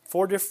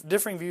 4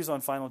 differing views on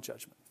final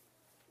judgment.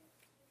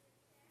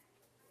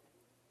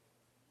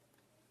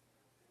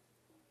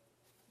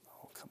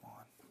 Oh, come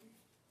on.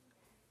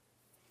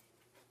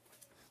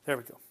 There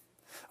we go.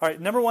 All right,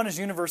 number 1 is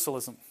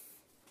universalism.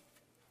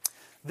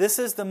 This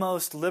is the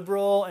most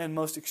liberal and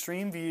most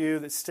extreme view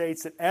that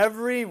states that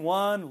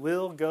everyone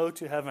will go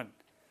to heaven.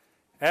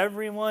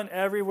 Everyone,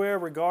 everywhere,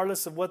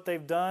 regardless of what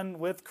they've done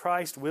with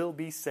Christ, will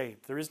be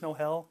saved. There is no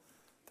hell.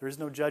 There is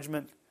no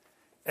judgment.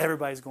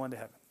 Everybody's going to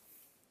heaven.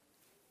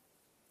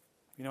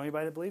 You know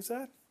anybody that believes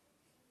that?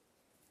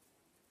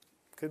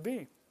 Could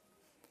be.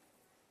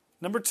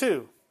 Number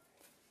 2,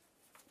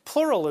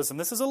 pluralism.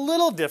 This is a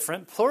little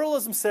different.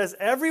 Pluralism says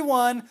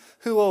everyone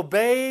who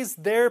obeys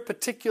their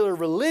particular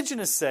religion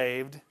is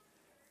saved,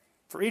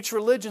 for each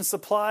religion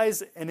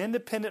supplies an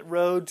independent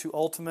road to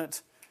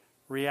ultimate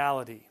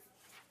reality.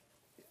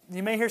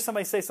 You may hear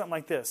somebody say something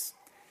like this: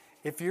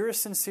 if you're a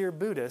sincere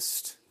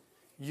Buddhist,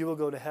 you will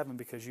go to heaven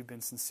because you've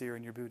been sincere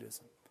in your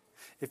Buddhism.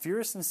 If you're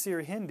a sincere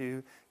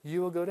Hindu,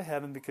 you will go to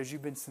heaven because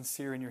you've been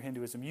sincere in your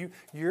Hinduism.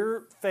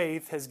 Your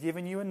faith has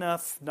given you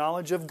enough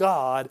knowledge of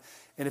God,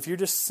 and if you're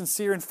just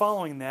sincere in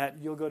following that,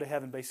 you'll go to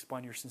heaven based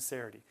upon your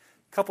sincerity.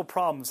 A couple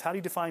problems. How do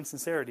you define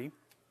sincerity?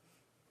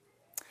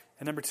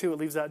 And number 2, it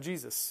leaves out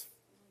Jesus.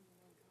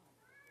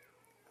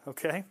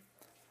 Okay?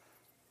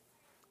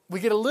 We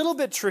get a little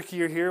bit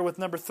trickier here with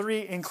number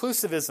 3,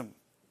 inclusivism.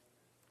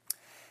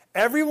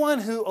 Everyone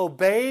who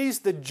obeys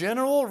the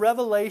general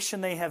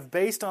revelation they have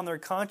based on their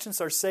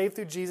conscience are saved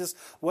through Jesus.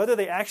 Whether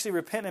they actually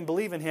repent and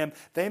believe in him,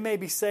 they may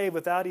be saved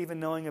without even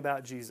knowing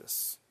about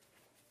Jesus.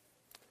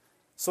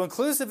 So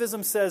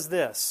inclusivism says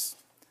this: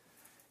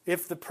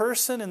 if the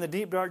person in the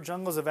deep dark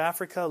jungles of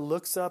Africa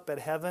looks up at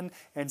heaven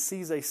and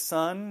sees a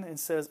sun and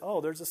says,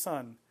 oh, there's a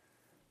sun,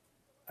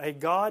 a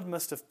God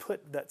must have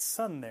put that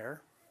sun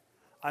there.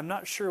 I'm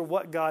not sure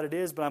what God it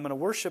is, but I'm going to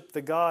worship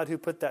the God who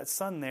put that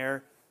sun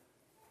there.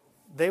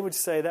 They would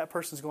say that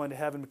person's going to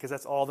heaven because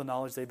that's all the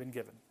knowledge they've been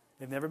given.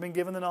 They've never been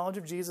given the knowledge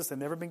of Jesus. They've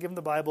never been given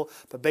the Bible.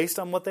 But based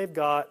on what they've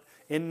got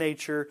in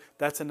nature,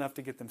 that's enough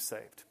to get them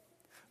saved.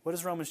 What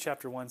does Romans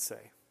chapter 1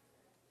 say?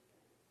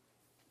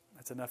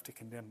 That's enough to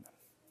condemn them.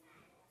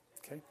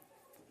 Okay?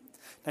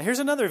 Now here's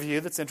another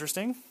view that's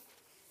interesting.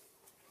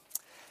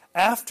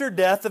 After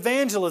death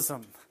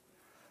evangelism.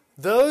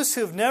 Those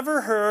who have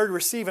never heard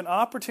receive an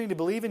opportunity to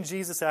believe in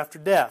Jesus after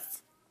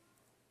death.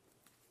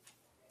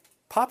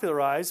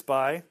 Popularized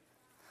by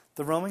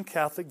the Roman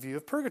Catholic view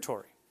of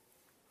purgatory.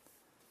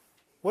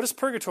 What does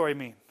purgatory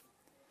mean?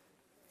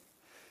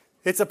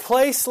 It's a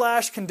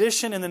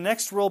place/condition in the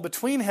next world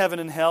between heaven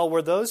and hell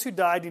where those who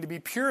died need to be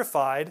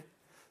purified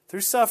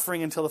through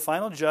suffering until the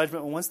final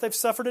judgment. And once they've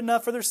suffered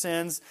enough for their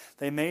sins,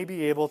 they may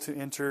be able to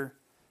enter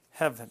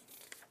heaven.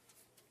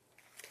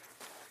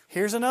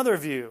 Here's another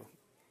view.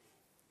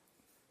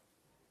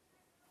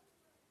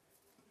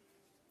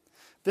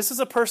 This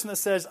is a person that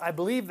says, I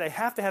believe they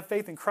have to have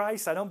faith in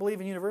Christ. I don't believe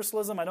in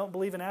universalism. I don't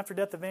believe in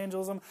after-death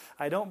evangelism.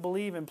 I don't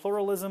believe in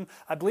pluralism.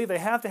 I believe they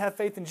have to have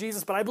faith in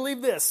Jesus, but I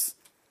believe this.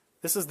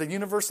 This is the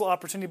universal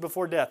opportunity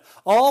before death.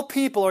 All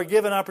people are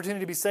given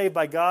opportunity to be saved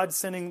by God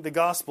sending the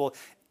gospel,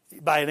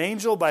 by an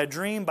angel, by a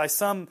dream, by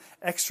some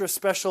extra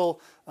special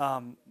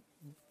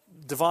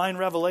divine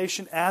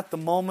revelation at the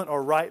moment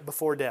or right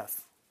before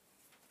death.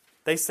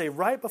 They say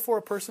right before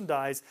a person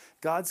dies,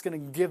 God's going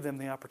to give them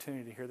the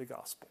opportunity to hear the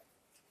gospel.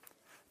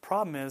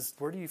 Problem is,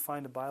 where do you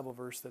find a Bible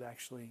verse that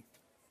actually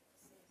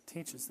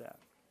teaches that?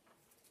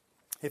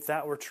 If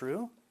that were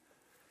true,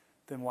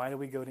 then why do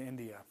we go to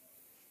India?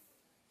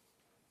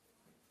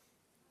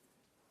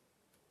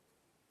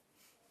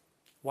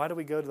 Why do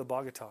we go to the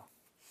Bogota?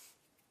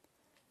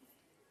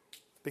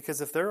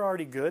 Because if they're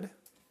already good,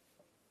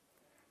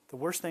 the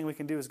worst thing we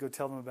can do is go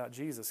tell them about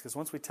Jesus. Because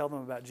once we tell them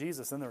about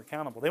Jesus, then they're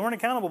accountable. They weren't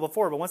accountable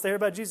before, but once they hear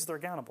about Jesus, they're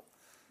accountable.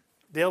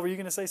 Dale, were you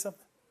going to say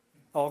something?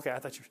 Oh, okay. I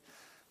thought you were.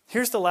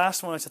 Here's the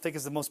last one, which I think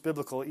is the most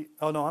biblical.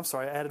 Oh, no, I'm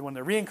sorry. I added one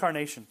there.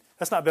 Reincarnation.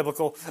 That's not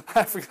biblical.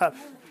 I forgot.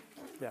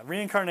 Yeah,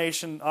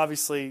 reincarnation,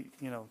 obviously,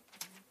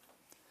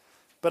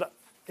 But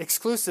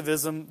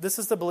exclusivism, this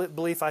is the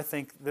belief I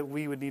think that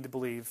we would need to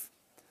believe.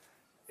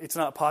 It's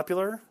not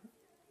popular.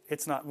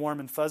 It's not warm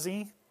and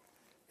fuzzy.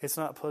 It's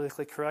not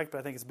politically correct, but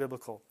I think it's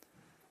biblical.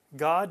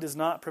 God does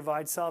not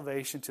provide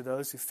salvation to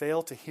those who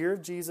fail to hear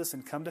of Jesus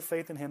and come to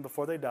faith in Him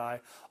before they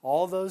die.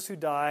 All those who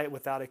die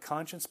without a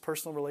conscious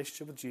personal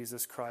relationship with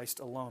Jesus Christ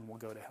alone will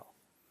go to hell.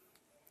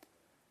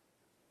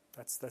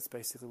 That's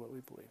basically what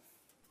we believe.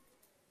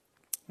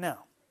 Now,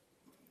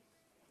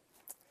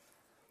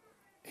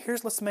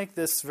 let's make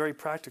this very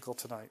practical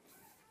tonight.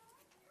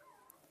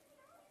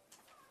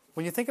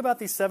 When you think about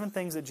these 7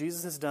 things that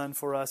Jesus has done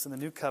for us in the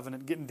new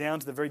covenant, getting down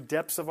to the very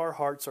depths of our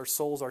hearts, our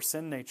souls, our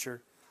sin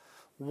nature,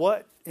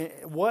 what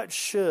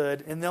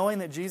should, and knowing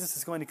that Jesus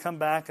is going to come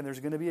back and there's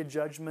going to be a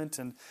judgment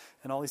and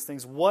all these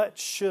things, what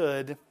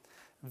should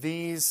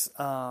these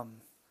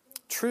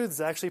truths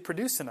actually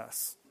produce in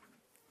us?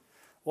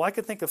 Well, I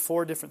could think of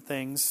 4 different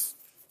things.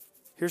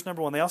 Here's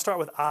number 1. They all start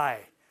with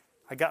I.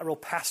 I got real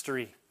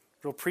pastory,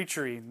 real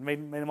preachery,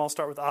 made them all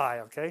start with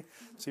I, okay?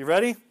 So you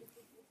ready?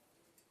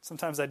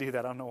 Sometimes I do that.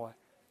 I don't know why.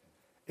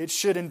 It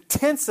should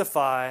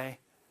intensify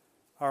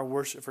our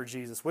worship for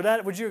Jesus.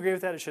 Would you agree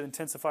with that? It should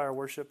intensify our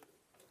worship?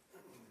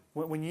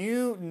 When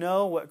you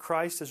know what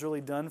Christ has really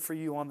done for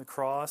you on the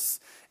cross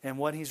and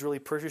what He's really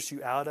purchased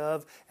you out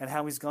of and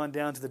how He's gone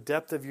down to the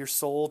depth of your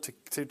soul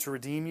to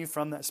redeem you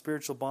from that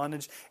spiritual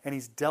bondage and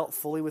He's dealt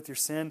fully with your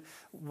sin,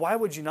 why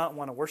would you not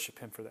want to worship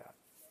Him for that?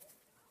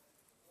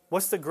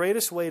 What's the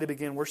greatest way to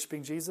begin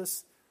worshiping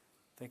Jesus?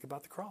 Think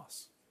about the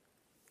cross.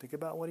 Think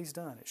about what He's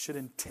done. It should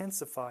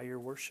intensify your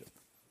worship.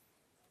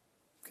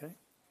 Okay?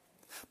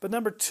 But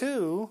number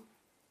 2,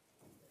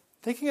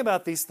 thinking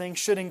about these things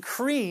should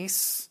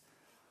increase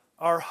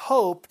our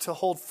hope to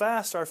hold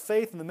fast our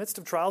faith in the midst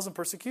of trials and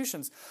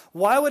persecutions.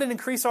 Why would it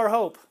increase our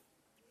hope?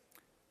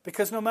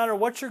 Because no matter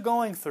what you're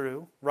going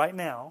through right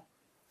now,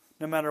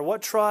 no matter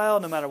what trial,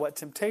 no matter what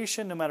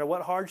temptation, no matter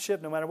what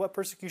hardship, no matter what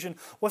persecution,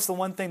 what's the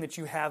one thing that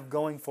you have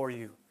going for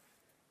you?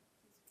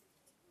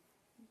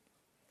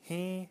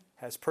 He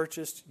has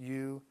purchased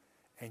you,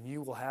 and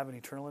you will have an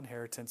eternal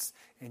inheritance,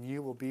 and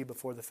you will be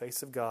before the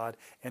face of God.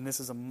 And this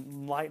is a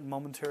light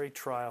momentary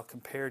trial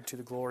compared to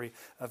the glory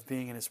of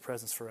being in His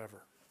presence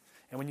forever.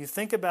 And when you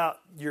think about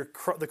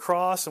the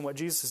cross and what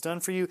Jesus has done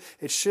for you,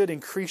 it should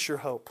increase your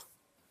hope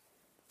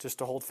just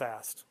to hold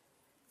fast.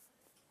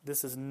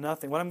 This is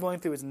nothing. What I'm going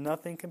through is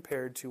nothing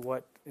compared to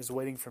what is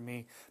waiting for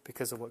me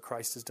because of what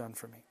Christ has done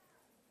for me.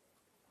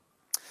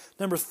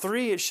 Number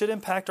 3, it should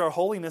impact our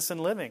holiness in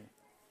living.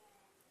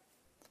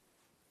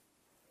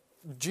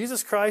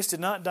 Jesus Christ did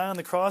not die on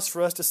the cross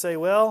for us to say,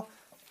 well,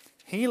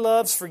 He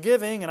loves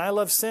forgiving and I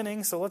love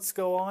sinning, so let's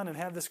go on and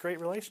have this great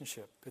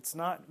relationship. It's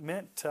not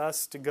meant to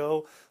us to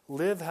go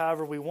live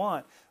however we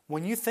want.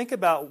 When you think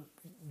about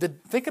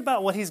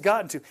what He's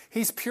gotten to,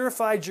 He's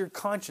purified your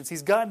conscience.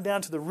 He's gotten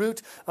down to the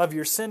root of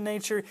your sin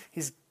nature.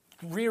 He's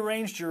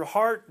rearranged your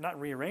heart, not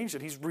rearranged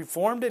it, He's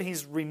reformed it,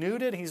 He's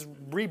renewed it, He's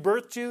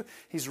rebirthed you,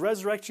 He's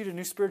resurrected you to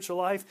new spiritual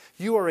life.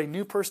 You are a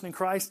new person in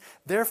Christ.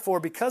 Therefore,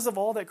 because of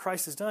all that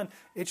Christ has done,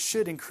 it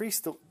should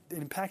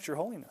impact your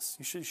holiness.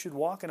 You should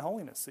walk in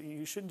holiness.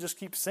 You shouldn't just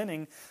keep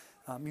sinning.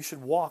 You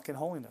should walk in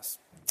holiness.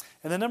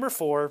 And then number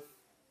 4,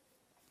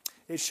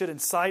 it should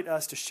incite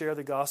us to share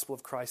the gospel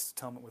of Christ's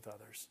atonement with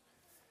others.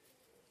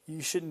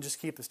 You shouldn't just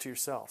keep this to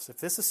yourselves. If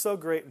this is so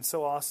great and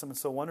so awesome and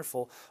so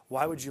wonderful,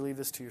 why would you leave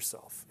this to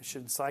yourself? It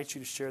should incite you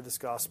to share this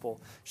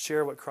gospel,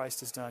 share what Christ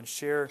has done,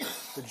 share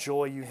the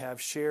joy you have,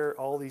 share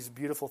all these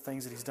beautiful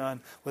things that He's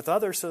done with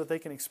others so that they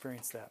can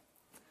experience that.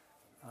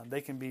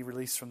 They can be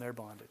released from their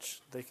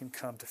bondage. They can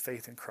come to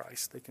faith in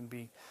Christ. They can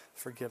be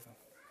forgiven.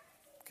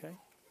 Okay?